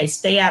saying, okay,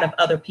 stay out of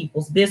other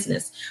people's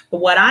business.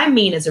 But what I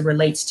mean as it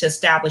relates to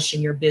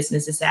establishing your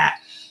business is that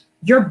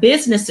your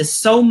business is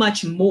so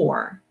much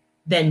more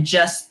than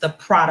just the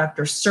product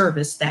or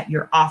service that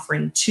you're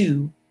offering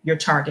to your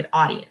target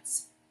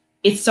audience.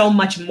 It's so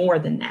much more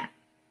than that.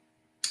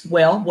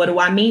 Well, what do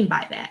I mean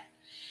by that?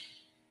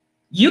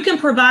 You can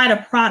provide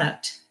a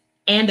product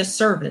and a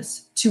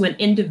service to an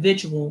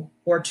individual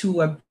or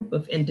to a group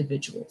of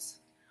individuals.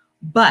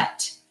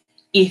 But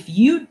if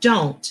you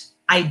don't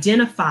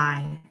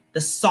identify the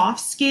soft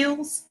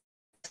skills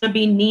that are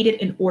being needed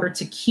in order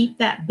to keep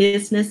that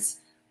business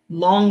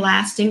long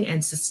lasting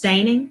and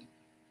sustaining,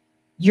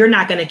 you're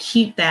not going to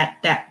keep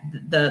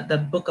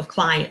the book of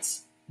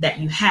clients that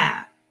you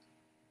have.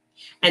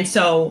 And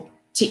so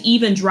to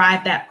even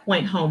drive that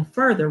point home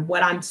further,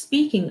 what I'm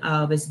speaking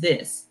of is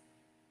this.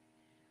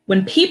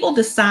 When people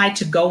decide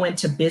to go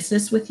into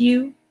business with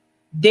you,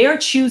 they're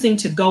choosing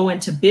to go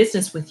into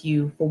business with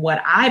you for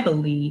what I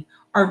believe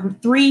are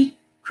three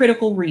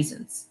critical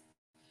reasons.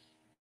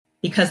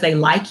 Because they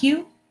like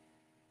you,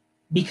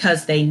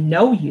 because they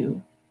know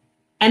you,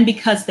 and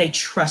because they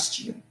trust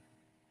you.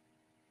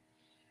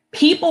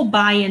 People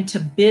buy into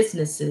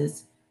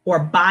businesses or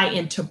buy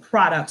into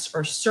products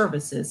or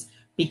services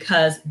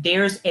because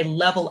there's a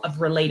level of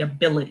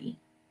relatability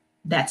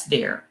that's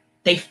there.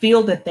 They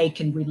feel that they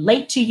can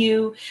relate to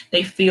you.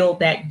 They feel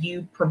that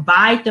you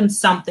provide them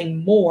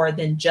something more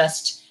than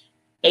just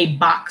a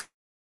box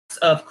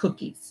of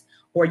cookies,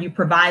 or you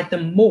provide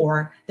them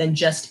more than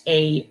just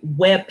a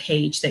web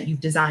page that you've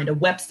designed, a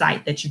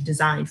website that you've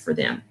designed for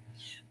them.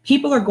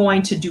 People are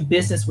going to do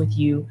business with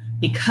you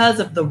because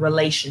of the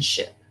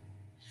relationship.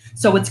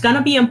 So it's going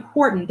to be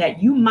important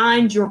that you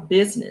mind your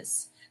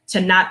business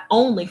to not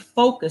only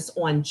focus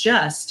on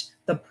just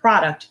the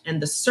product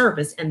and the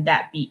service and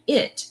that be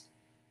it.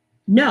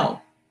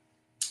 No,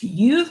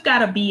 you've got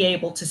to be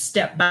able to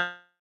step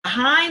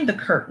behind the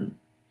curtain.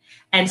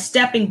 And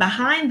stepping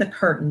behind the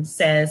curtain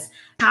says,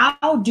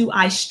 how do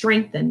I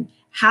strengthen?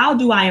 How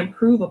do I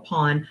improve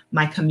upon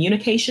my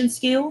communication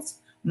skills,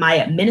 my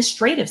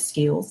administrative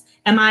skills?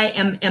 Am I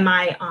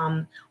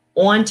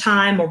on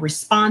time or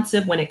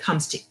responsive when it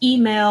comes to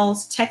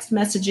emails, text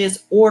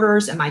messages,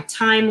 orders? Am I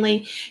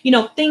timely?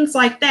 Things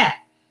like that.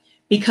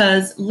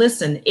 Because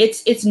listen,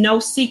 it's no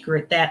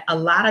secret that a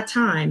lot of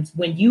times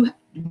when you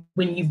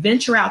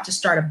venture out to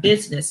start a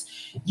business,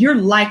 you're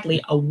likely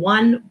a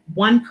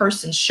one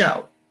person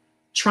show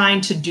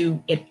trying to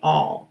do it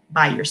all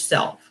by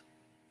yourself.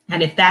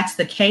 And if that's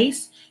the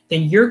case,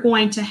 then you're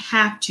going to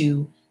have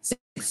to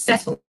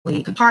successfully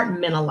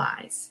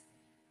compartmentalize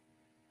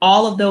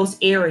all of those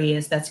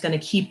areas that's going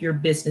to keep your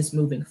business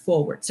moving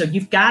forward. So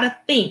you've got to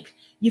think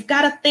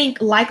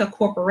like a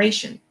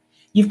corporation.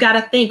 You've got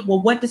to think,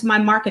 well, what does my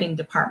marketing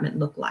department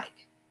look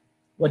like?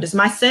 What does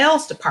my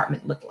sales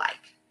department look like?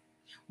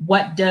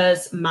 What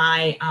does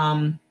my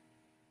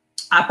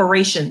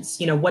operations,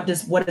 what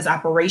does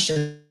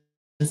operations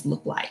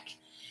look like?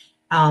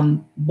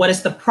 What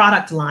does the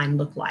product line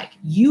look like?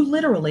 You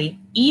literally,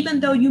 even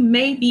though you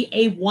may be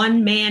a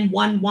one man,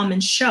 one woman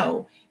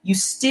show, you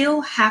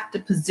still have to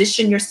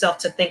position yourself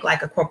to think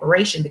like a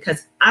corporation,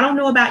 because I don't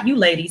know about you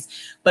ladies,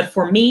 but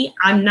for me,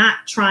 I'm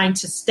not trying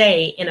to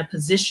stay in a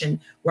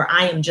position where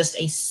I am just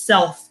a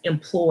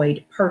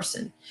self-employed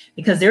person,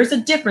 because there's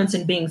a difference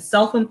in being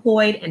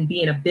self-employed and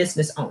being a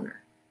business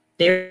owner.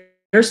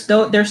 There's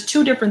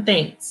two different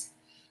things.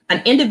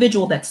 An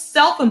individual that's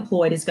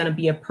self-employed is going to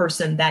be a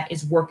person that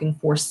is working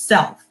for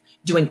self,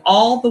 doing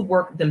all the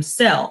work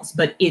themselves.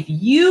 But if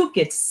you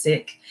get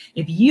sick,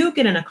 if you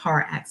get in a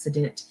car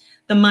accident,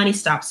 the money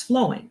stops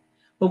flowing.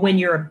 But when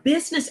you're a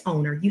business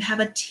owner, you have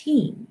a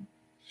team.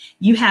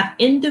 You have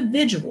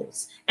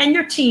individuals, and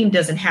your team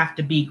doesn't have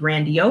to be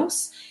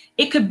grandiose.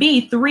 It could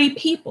be 3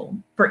 people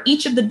for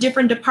each of the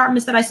different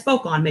departments that I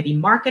spoke on, maybe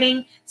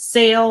marketing,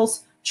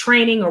 sales,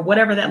 training, or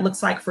whatever that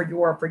looks like for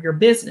your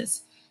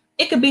business.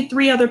 It could be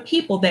 3 other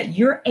people that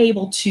you're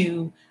able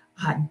to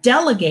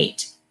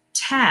delegate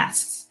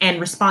tasks and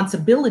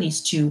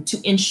responsibilities to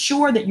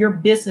ensure that your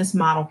business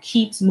model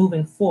keeps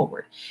moving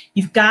forward.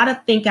 You've got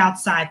to think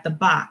outside the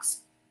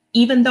box.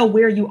 Even though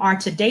where you are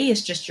today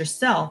is just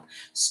yourself,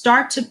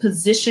 start to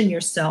position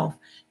yourself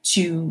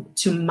to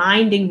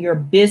minding your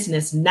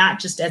business, not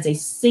just as a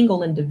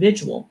single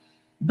individual,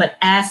 but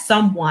as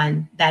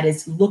someone that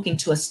is looking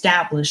to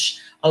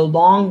establish a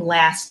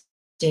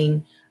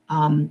long-lasting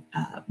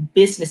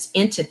business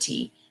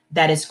entity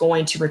that is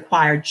going to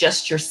require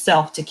just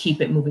yourself to keep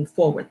it moving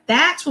forward.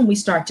 That's when we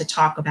start to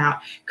talk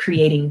about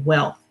creating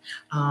wealth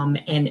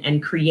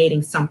and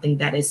creating something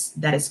that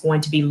is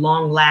going to be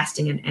long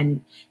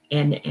lasting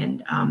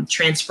and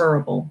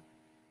transferable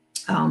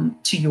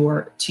to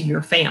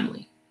your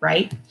family,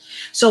 right?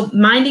 So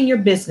minding your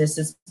business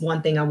is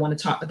one thing I wanted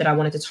to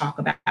talk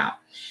about.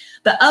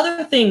 The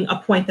other thing, a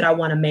point that I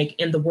want to make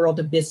in the world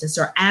of business,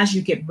 or as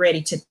you get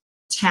ready to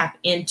tap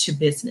into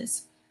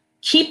business,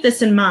 keep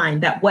this in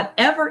mind that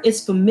whatever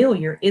is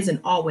familiar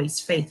isn't always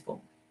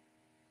faithful.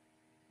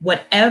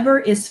 Whatever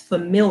is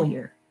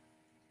familiar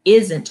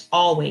isn't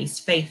always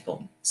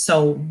faithful.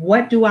 So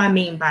what do I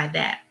mean by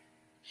that?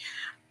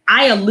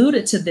 I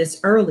alluded to this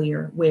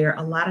earlier, where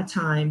a lot of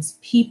times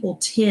people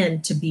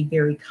tend to be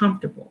very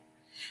comfortable.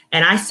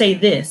 And I say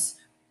this,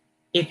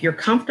 if you're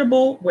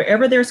comfortable,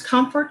 wherever there's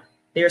comfort,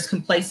 there's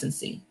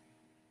complacency.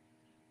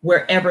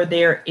 Wherever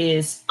there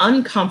is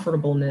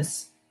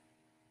uncomfortableness,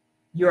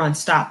 you're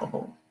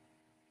unstoppable.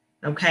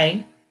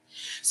 Okay?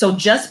 So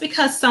just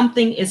because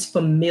something is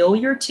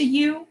familiar to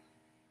you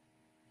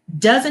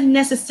doesn't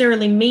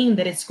necessarily mean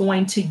that it's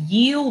going to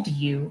yield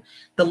you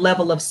the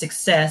level of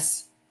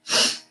success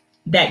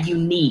that you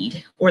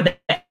need, or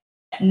that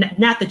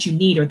not that you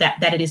need, or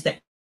that it is that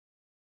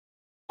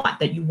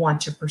you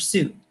want to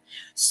pursue.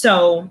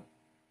 So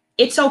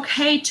it's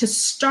okay to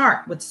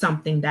start with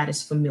something that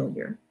is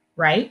familiar,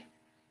 right?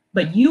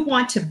 But you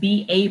want to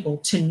be able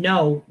to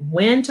know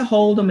when to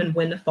hold them and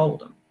when to fold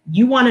them.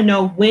 You want to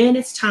know when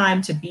it's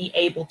time to be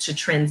able to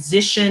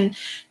transition,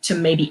 to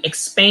maybe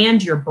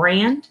expand your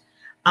brand.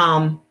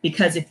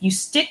 Because if you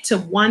stick to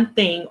one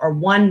thing or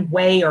one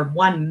way or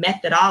one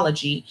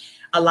methodology,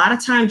 a lot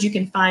of times you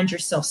can find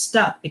yourself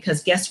stuck,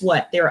 because guess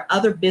what? There are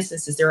other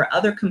businesses, there are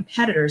other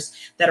competitors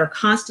that are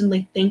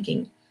constantly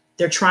thinking.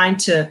 They're trying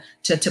to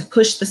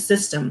push the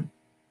system,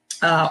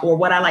 or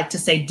what I like to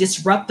say,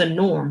 disrupt the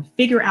norm,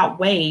 figure out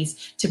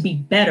ways to be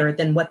better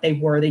than what they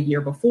were the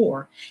year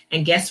before.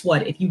 And guess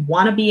what? If you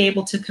want to be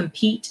able to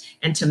compete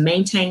and to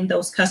maintain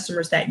those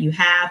customers that you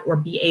have, or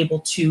be able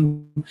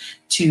to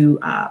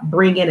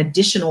bring in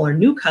additional or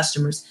new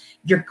customers,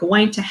 you're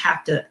going to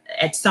have to,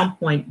 at some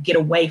point, get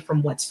away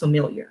from what's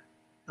familiar.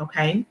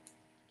 Okay.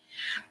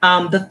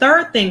 The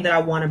third thing that I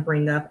want to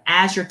bring up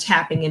as you're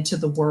tapping into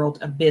the world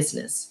of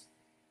business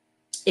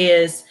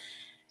is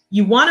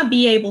you want to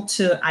be able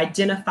to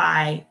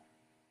identify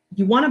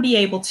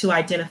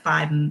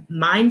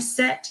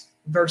mindset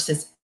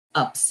versus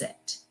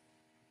upset.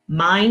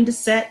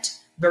 Mindset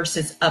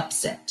versus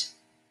upset.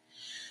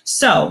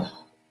 So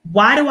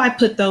why do I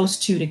put those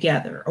two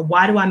together, or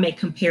why do I make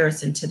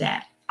comparison to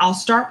that? I'll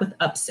start with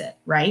upset,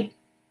 right?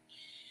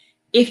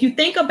 If you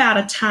think about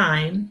a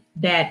time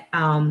that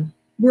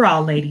we're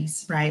all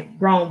ladies, right?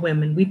 Grown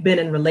women, we've been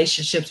in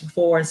relationships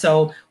before. And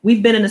so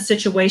we've been in a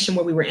situation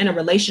where we were in a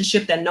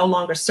relationship that no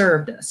longer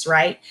served us,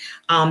 right?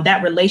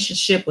 That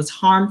relationship was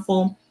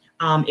harmful.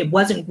 It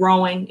wasn't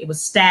growing. It was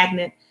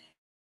stagnant.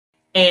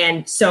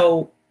 And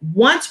so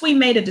once we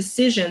made a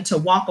decision to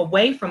walk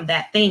away from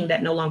that thing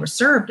that no longer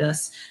served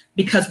us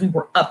because we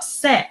were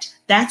upset,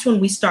 that's when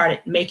we started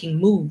making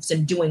moves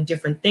and doing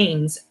different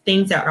things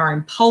that are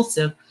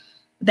impulsive,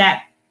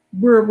 that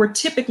we're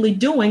typically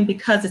doing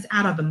because it's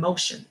out of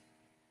emotion,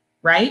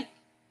 right?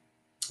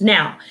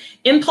 Now,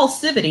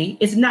 impulsivity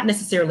is not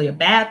necessarily a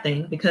bad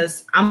thing,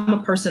 because I'm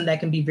a person that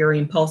can be very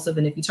impulsive.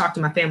 And if you talk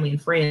to my family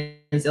and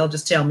friends, they'll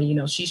just tell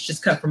me, she's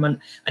just cut from a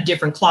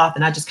different cloth.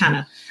 And I just kind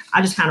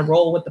of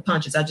roll with the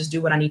punches. I just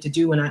do what I need to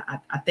do. And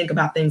I think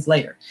about things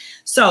later.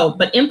 So,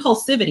 but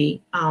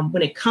impulsivity,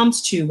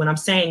 when I'm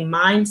saying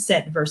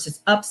mindset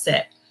versus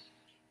upset,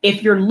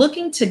 if you're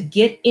looking to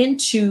get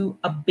into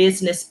a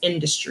business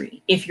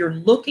industry, if you're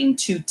looking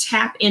to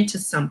tap into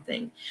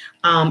something,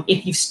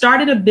 if you've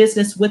started a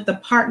business with a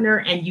partner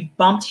and you've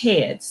bumped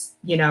heads,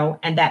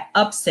 and that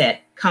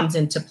upset comes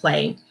into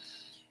play,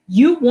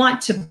 you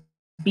want to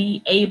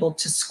be able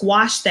to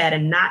squash that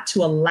and not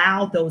to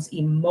allow those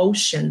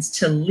emotions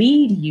to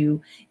lead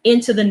you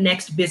into the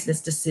next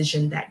business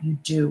decision that you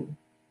do,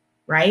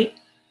 right?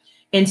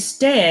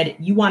 Instead,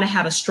 you want to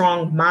have a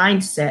strong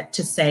mindset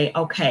to say,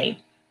 okay,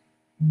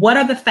 what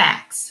are the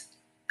facts?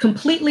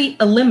 Completely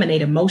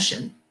eliminate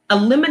emotion,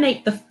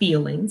 eliminate the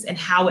feelings and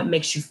how it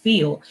makes you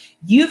feel.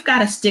 You've got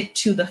to stick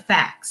to the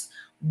facts.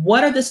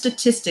 What are the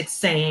statistics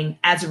saying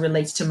as it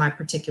relates to my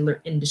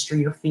particular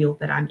industry or field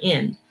that I'm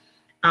in?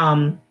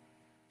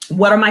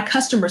 What are my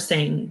customers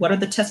saying? What are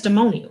the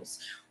testimonials?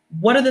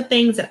 What are the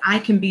things that I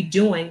can be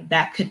doing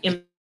that could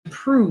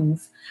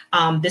improve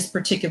this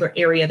particular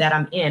area that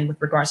I'm in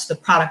with regards to the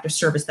product or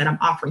service that I'm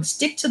offering?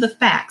 Stick to the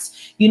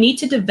facts. You need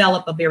to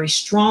develop a very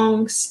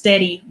strong,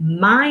 steady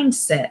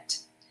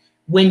mindset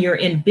when you're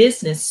in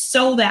business,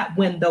 so that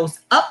when those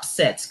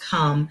upsets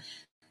come,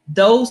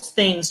 those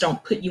things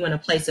don't put you in a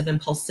place of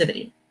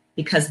impulsivity,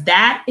 because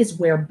that is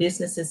where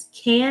businesses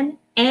can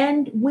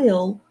and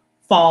will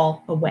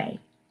fall away.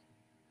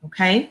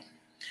 Okay,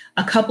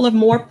 a couple of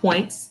more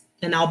points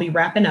and I'll be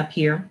wrapping up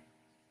here.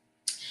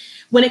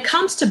 When it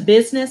comes to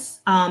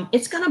business,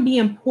 it's going to be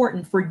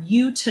important for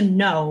you to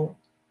know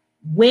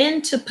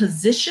when to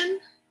position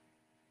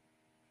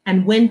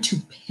and when to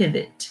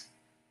pivot.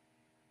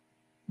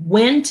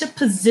 When to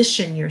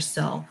position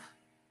yourself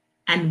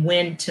and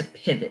when to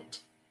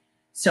pivot.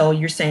 So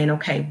you're saying,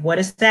 okay, what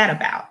is that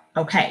about?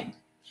 Okay.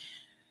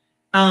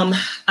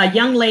 A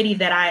young lady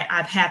that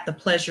I've had the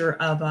pleasure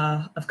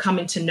of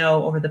coming to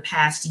know over the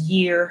past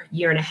year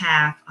and a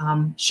half,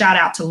 shout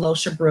out to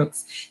Losha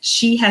Brooks.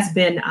 She has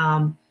been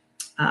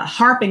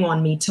harping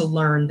on me to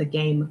learn the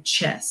game of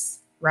chess,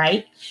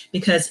 right?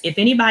 Because if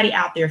anybody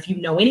out there, if you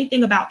know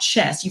anything about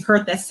chess, you've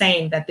heard that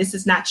saying that this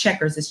is not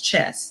checkers, it's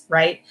chess,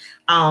 right?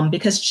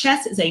 Because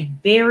chess is a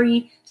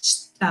very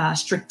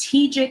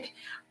strategic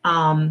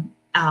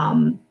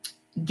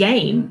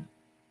game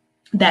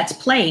that's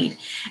played.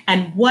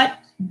 And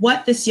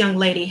what this young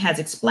lady has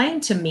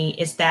explained to me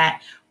is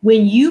that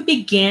when you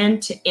begin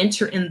to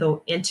enter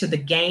into the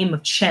game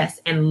of chess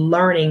and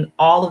learning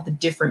all of the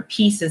different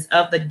pieces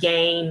of the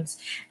game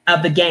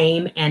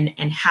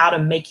and how to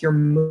make your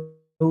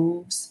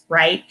moves,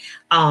 right?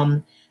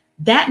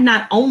 That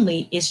not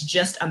only is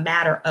just a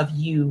matter of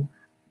you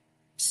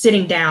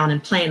sitting down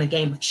and playing a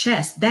game of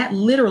chess, that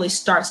literally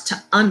starts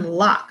to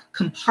unlock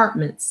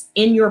compartments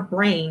in your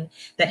brain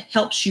that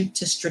helps you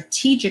to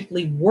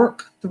strategically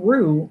work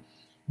through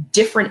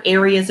different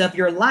areas of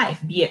your life,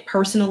 be it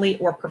personally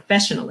or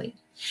professionally.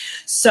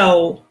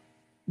 So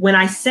when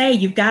I say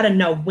you've got to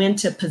know when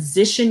to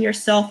position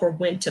yourself or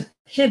when to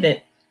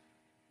pivot,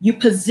 you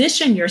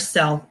position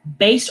yourself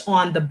based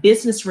on the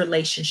business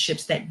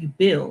relationships that you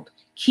build,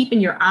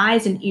 keeping your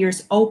eyes and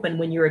ears open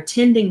when you're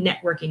attending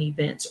networking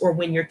events or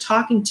when you're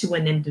talking to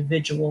an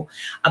individual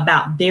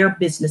about their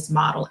business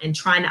model and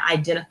trying to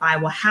identify,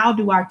 well, how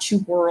do our two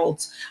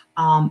worlds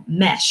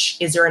mesh?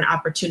 Is there an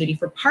opportunity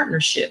for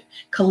partnership,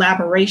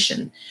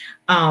 collaboration?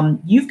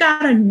 You've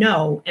got to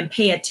know and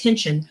pay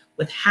attention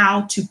with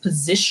how to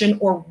position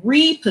or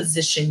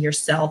reposition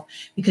yourself,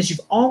 because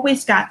you've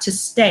always got to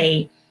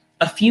stay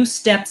a few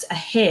steps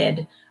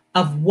ahead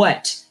of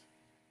what's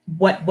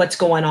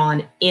going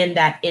on in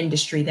that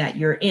industry that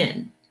you're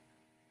in.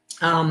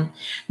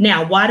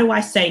 Now, why do I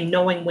say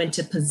knowing when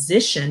to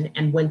position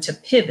and when to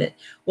pivot?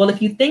 Well,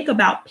 if you think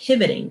about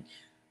pivoting,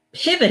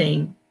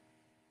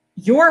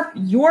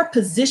 your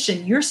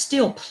position, you're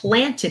still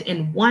planted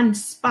in one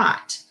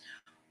spot,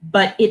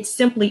 but it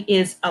simply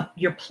is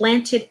you're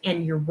planted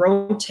and you're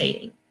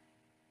rotating,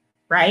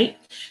 right?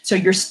 So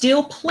you're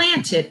still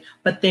planted,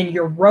 but then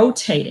you're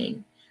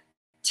rotating,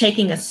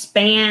 taking a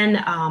span,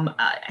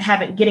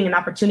 getting an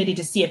opportunity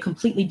to see a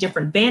completely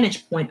different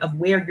vantage point of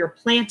where you're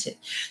planted.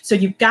 So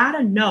you've got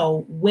to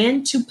know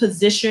when to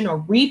position or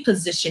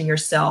reposition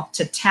yourself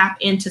to tap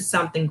into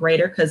something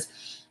greater, because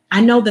I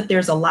know that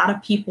there's a lot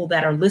of people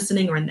that are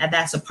listening or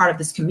that's a part of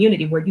this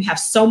community where you have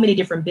so many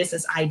different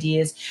business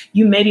ideas.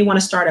 You maybe want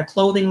to start a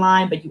clothing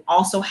line, but you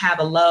also have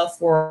a love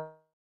for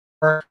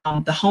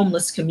the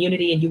homeless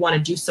community and you want to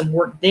do some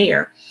work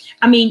there.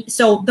 I mean,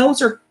 so those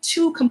are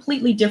two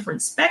completely different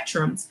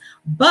spectrums,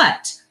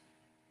 but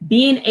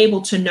being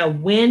able to know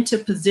when to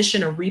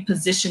position or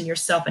reposition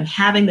yourself and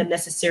having the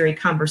necessary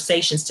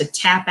conversations to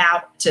tap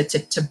out,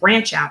 to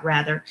branch out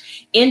rather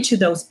into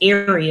those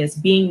areas,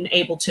 being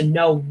able to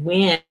know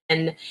when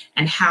and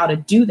how to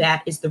do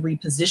that is the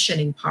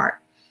repositioning part.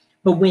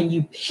 But when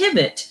you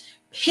pivot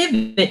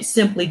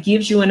simply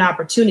gives you an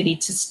opportunity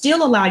to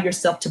still allow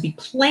yourself to be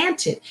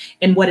planted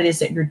in what it is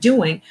that you're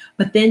doing,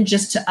 but then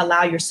just to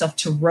allow yourself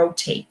to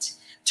rotate,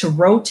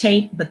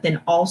 but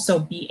then also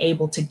be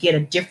able to get a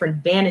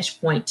different vantage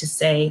point to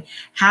say,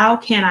 how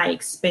can I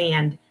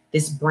expand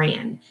this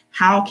brand?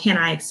 How can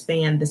I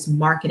expand this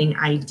marketing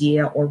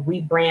idea or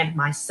rebrand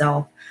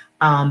myself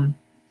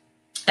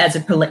as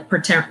it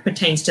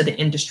pertains to the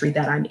industry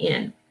that I'm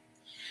in?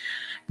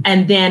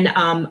 And then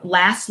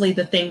lastly,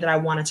 the thing that I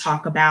want to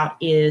talk about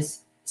is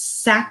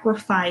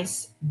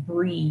sacrifice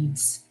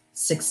breeds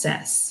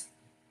success.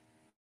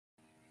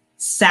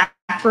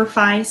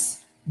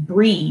 Sacrifice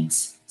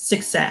breeds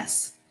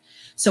success.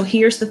 So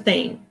here's the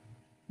thing.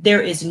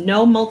 There is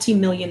no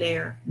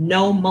multimillionaire,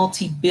 no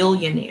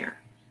multi-billionaire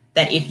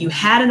that if you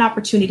had an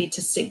opportunity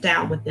to sit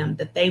down with them,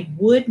 that they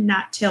would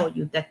not tell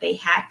you that they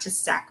had to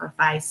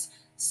sacrifice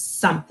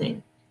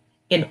something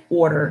in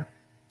order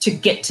to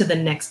get to the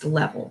next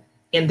level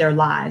in their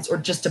lives, or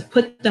just to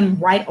put them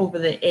right over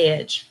the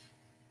edge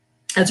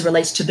as it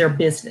relates to their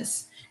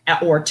business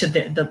or to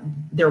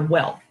their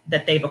wealth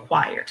that they've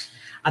acquired,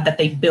 that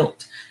they've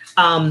built.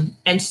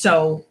 And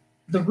so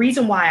the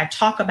reason why I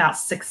talk about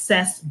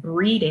sacrifice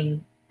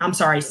breeding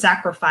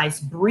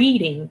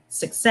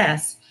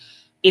success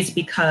is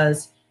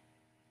because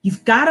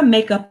you've got to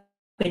make up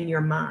in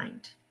your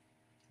mind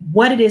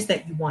what it is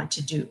that you want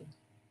to do,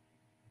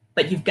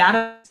 but you've got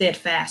to stay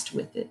steadfast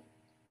with it.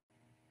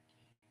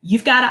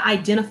 You've got to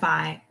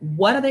identify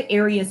what are the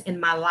areas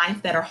in my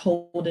life that are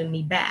holding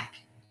me back.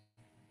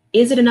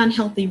 Is it an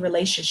unhealthy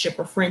relationship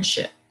or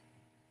friendship?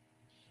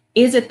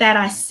 Is it that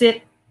I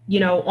sit,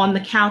 on the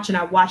couch and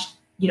I watch,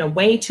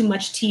 way too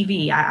much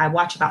TV? I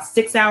watch about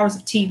 6 hours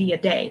of TV a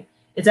day.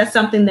 Is that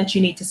something that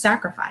you need to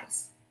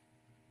sacrifice?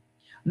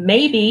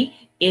 Maybe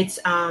it's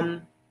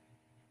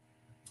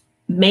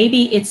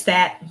Maybe it's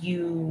that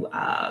you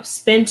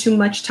spend too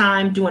much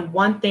time doing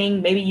one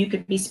thing. Maybe you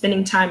could be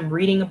spending time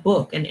reading a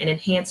book and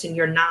enhancing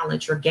your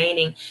knowledge or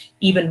gaining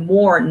even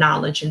more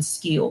knowledge and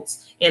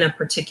skills in a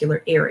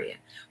particular area.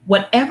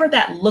 Whatever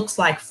that looks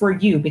like for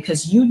you,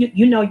 because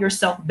you know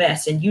yourself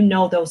best, and you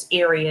know those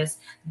areas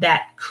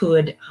that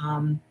could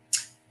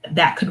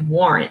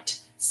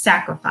warrant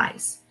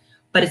sacrifice.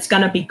 But it's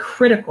going to be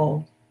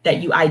critical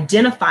that you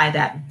identify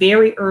that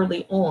very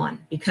early on,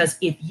 because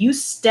if you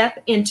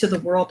step into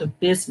the world of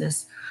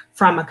business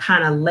from a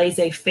kind of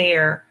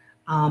laissez-faire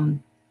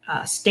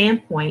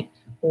standpoint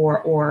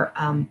or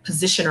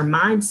position or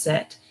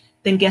mindset,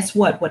 then guess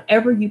what?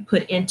 Whatever you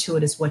put into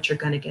it is what you're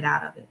going to get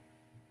out of it.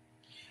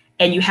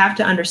 And you have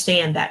to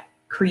understand that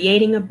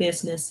creating a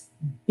business,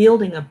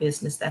 building a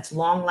business that's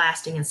long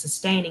lasting and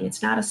sustaining,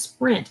 it's not a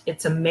sprint,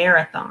 it's a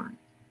marathon.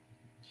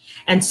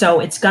 And so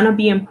it's going to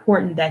be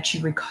important that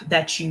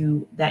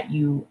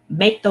you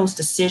make those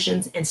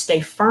decisions and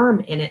stay firm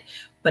in it.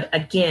 But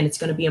again, it's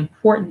going to be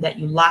important that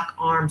you lock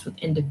arms with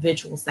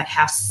individuals that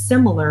have a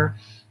similar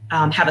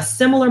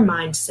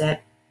mindset,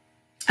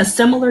 a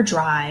similar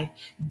drive,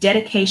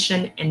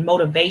 dedication, and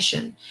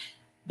motivation,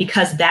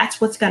 because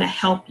that's what's going to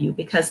help you.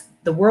 Because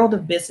the world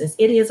of business,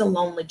 it is a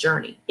lonely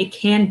journey. It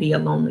can be a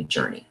lonely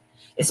journey,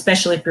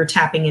 especially if you're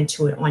tapping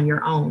into it on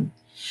your own.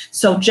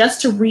 So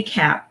just to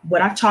recap,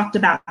 what I've talked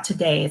about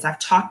today is I've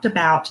talked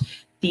about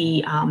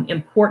the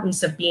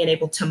importance of being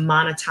able to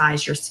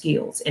monetize your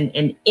skills.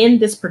 And in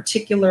this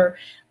particular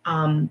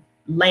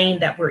lane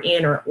that we're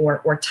in,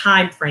 or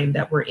time frame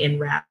that we're in,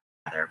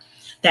 rather,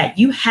 that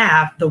you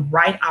have the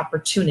right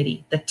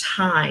opportunity, the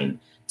time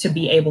to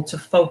be able to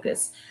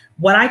focus.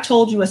 What I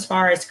told you as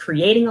far as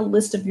creating a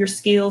list of your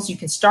skills, you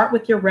can start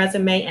with your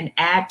resume and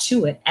add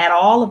to it, add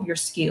all of your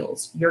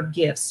skills, your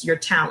gifts, your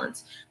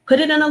talents, put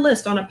it in a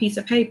list on a piece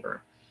of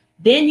paper.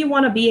 Then you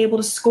want to be able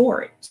to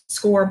score it,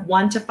 score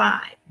 1 to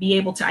 5, be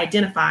able to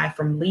identify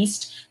from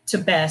least to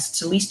best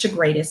to least to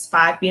greatest,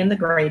 5 being the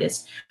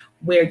greatest,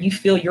 where you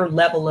feel your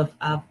level of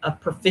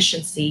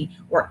proficiency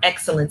or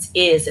excellence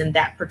is in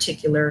that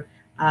particular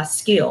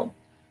skill.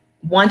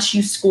 Once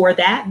you score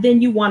that,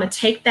 then you want to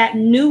take that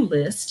new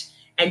list,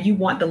 and you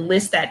want the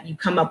list that you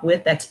come up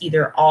with that's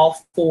either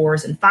all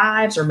 4s and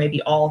 5s, or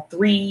maybe all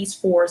 3s,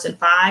 4s and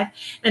 5.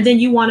 And then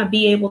you want to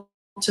be able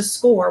to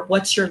score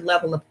what's your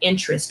level of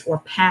interest or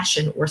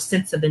passion or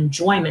sense of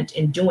enjoyment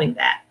in doing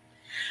that.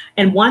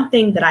 And one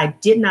thing that I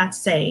did not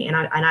say, and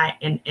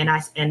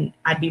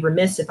I'd be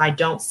remiss if I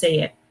don't say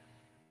it,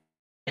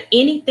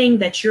 anything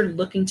that you're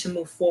looking to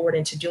move forward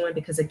into doing,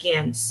 because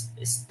again,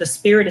 the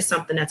spirit is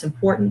something that's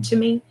important to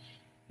me,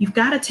 you've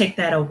got to take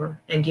that over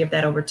and give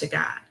that over to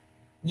God.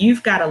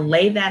 You've got to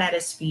lay that at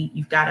his feet.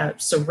 You've got to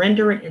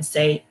surrender it and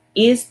say,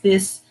 is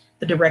this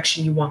the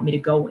direction you want me to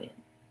go in?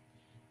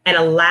 And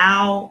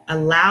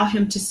allow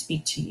him to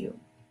speak to you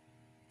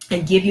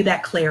and give you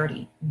that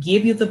clarity,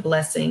 give you the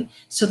blessing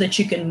so that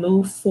you can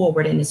move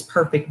forward in his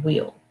perfect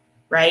will,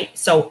 right?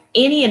 So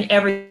any and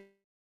everything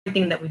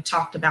that we've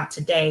talked about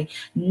today,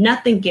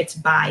 nothing gets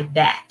by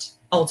that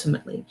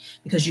ultimately,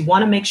 because you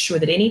want to make sure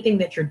that anything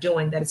that you're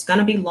doing, that it's going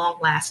to be long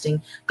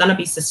lasting, going to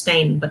be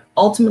sustaining, but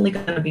ultimately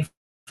going to be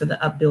for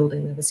the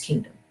upbuilding of his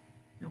kingdom.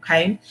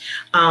 Okay.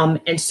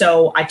 And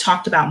so I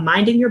talked about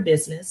minding your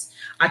business.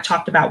 I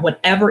talked about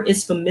whatever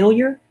is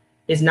familiar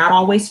is not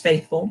always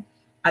faithful.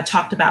 I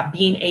talked about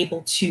being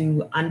able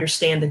to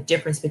understand the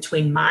difference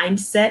between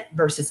mindset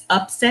versus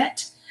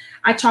upset.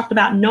 I talked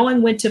about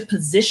knowing when to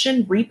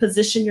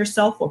reposition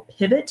yourself or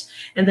pivot.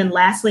 And then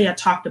lastly, I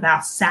talked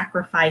about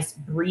sacrifice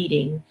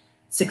breeding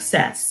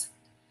success.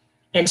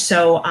 And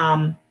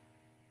so,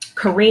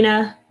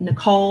 Karina,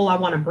 Nicole, I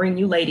want to bring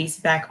you ladies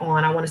back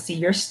on. I want to see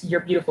your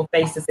beautiful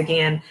faces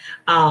again.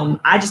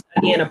 I just,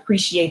 again,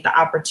 appreciate the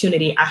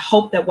opportunity. I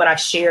hope that what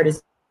I've shared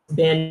has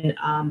been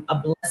a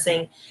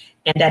blessing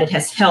and that it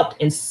has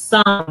helped in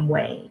some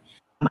way.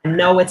 I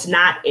know it's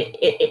not,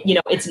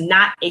 it's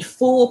not a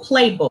full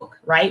playbook,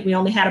 right? We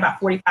only had about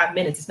 45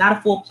 minutes. It's not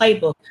a full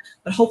playbook,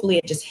 but hopefully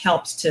it just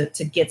helps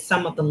to get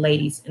some of the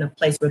ladies in a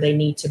place where they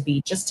need to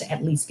be, just to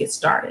at least get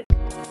started.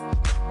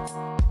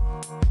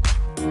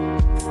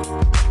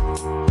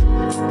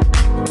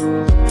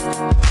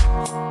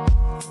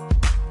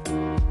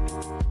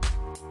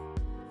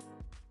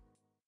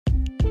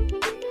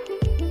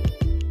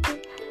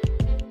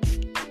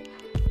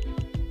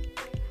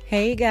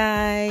 Hey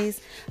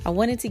guys, I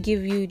wanted to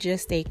give you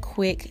just a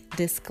quick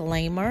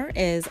disclaimer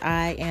as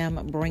I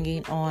am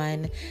bringing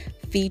on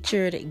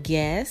featured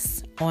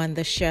guests on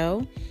the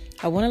show.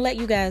 I want to let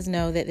you guys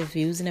know that the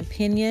views and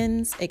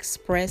opinions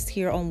expressed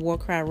here on War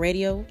Cry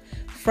Radio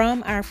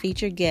from our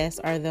featured guests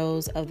are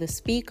those of the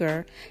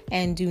speaker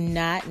and do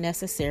not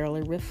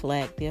necessarily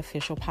reflect the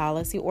official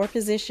policy or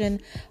position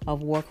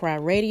of War Cry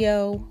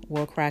Radio,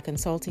 War Cry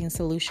Consulting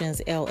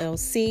Solutions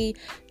LLC,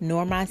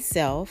 nor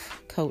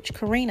myself, Coach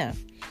Karina.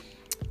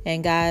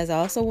 And guys, I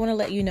also want to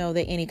let you know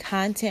that any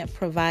content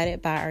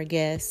provided by our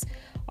guests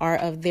are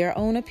of their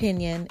own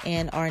opinion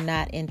and are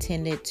not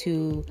intended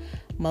to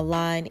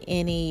malign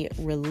any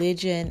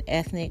religion,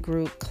 ethnic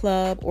group,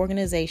 club,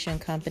 organization,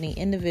 company,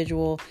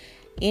 individual,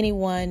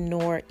 anyone,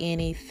 nor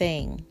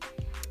anything.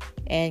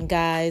 And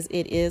guys,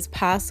 it is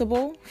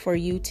possible for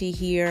you to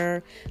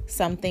hear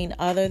something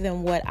other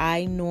than what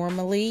I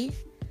normally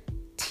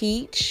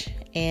teach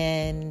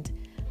and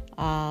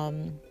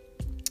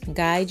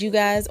guide you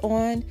guys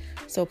on.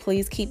 So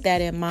please keep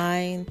that in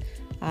mind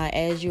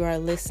as you are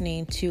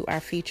listening to our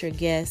featured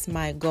guests.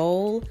 My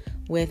goal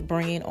with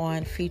bringing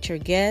on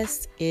featured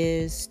guests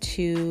is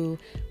to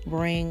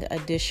bring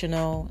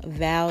additional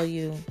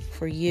value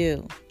for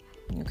you.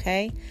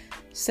 Okay?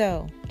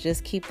 So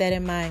just keep that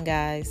in mind,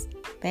 guys.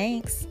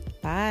 Thanks.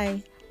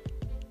 Bye.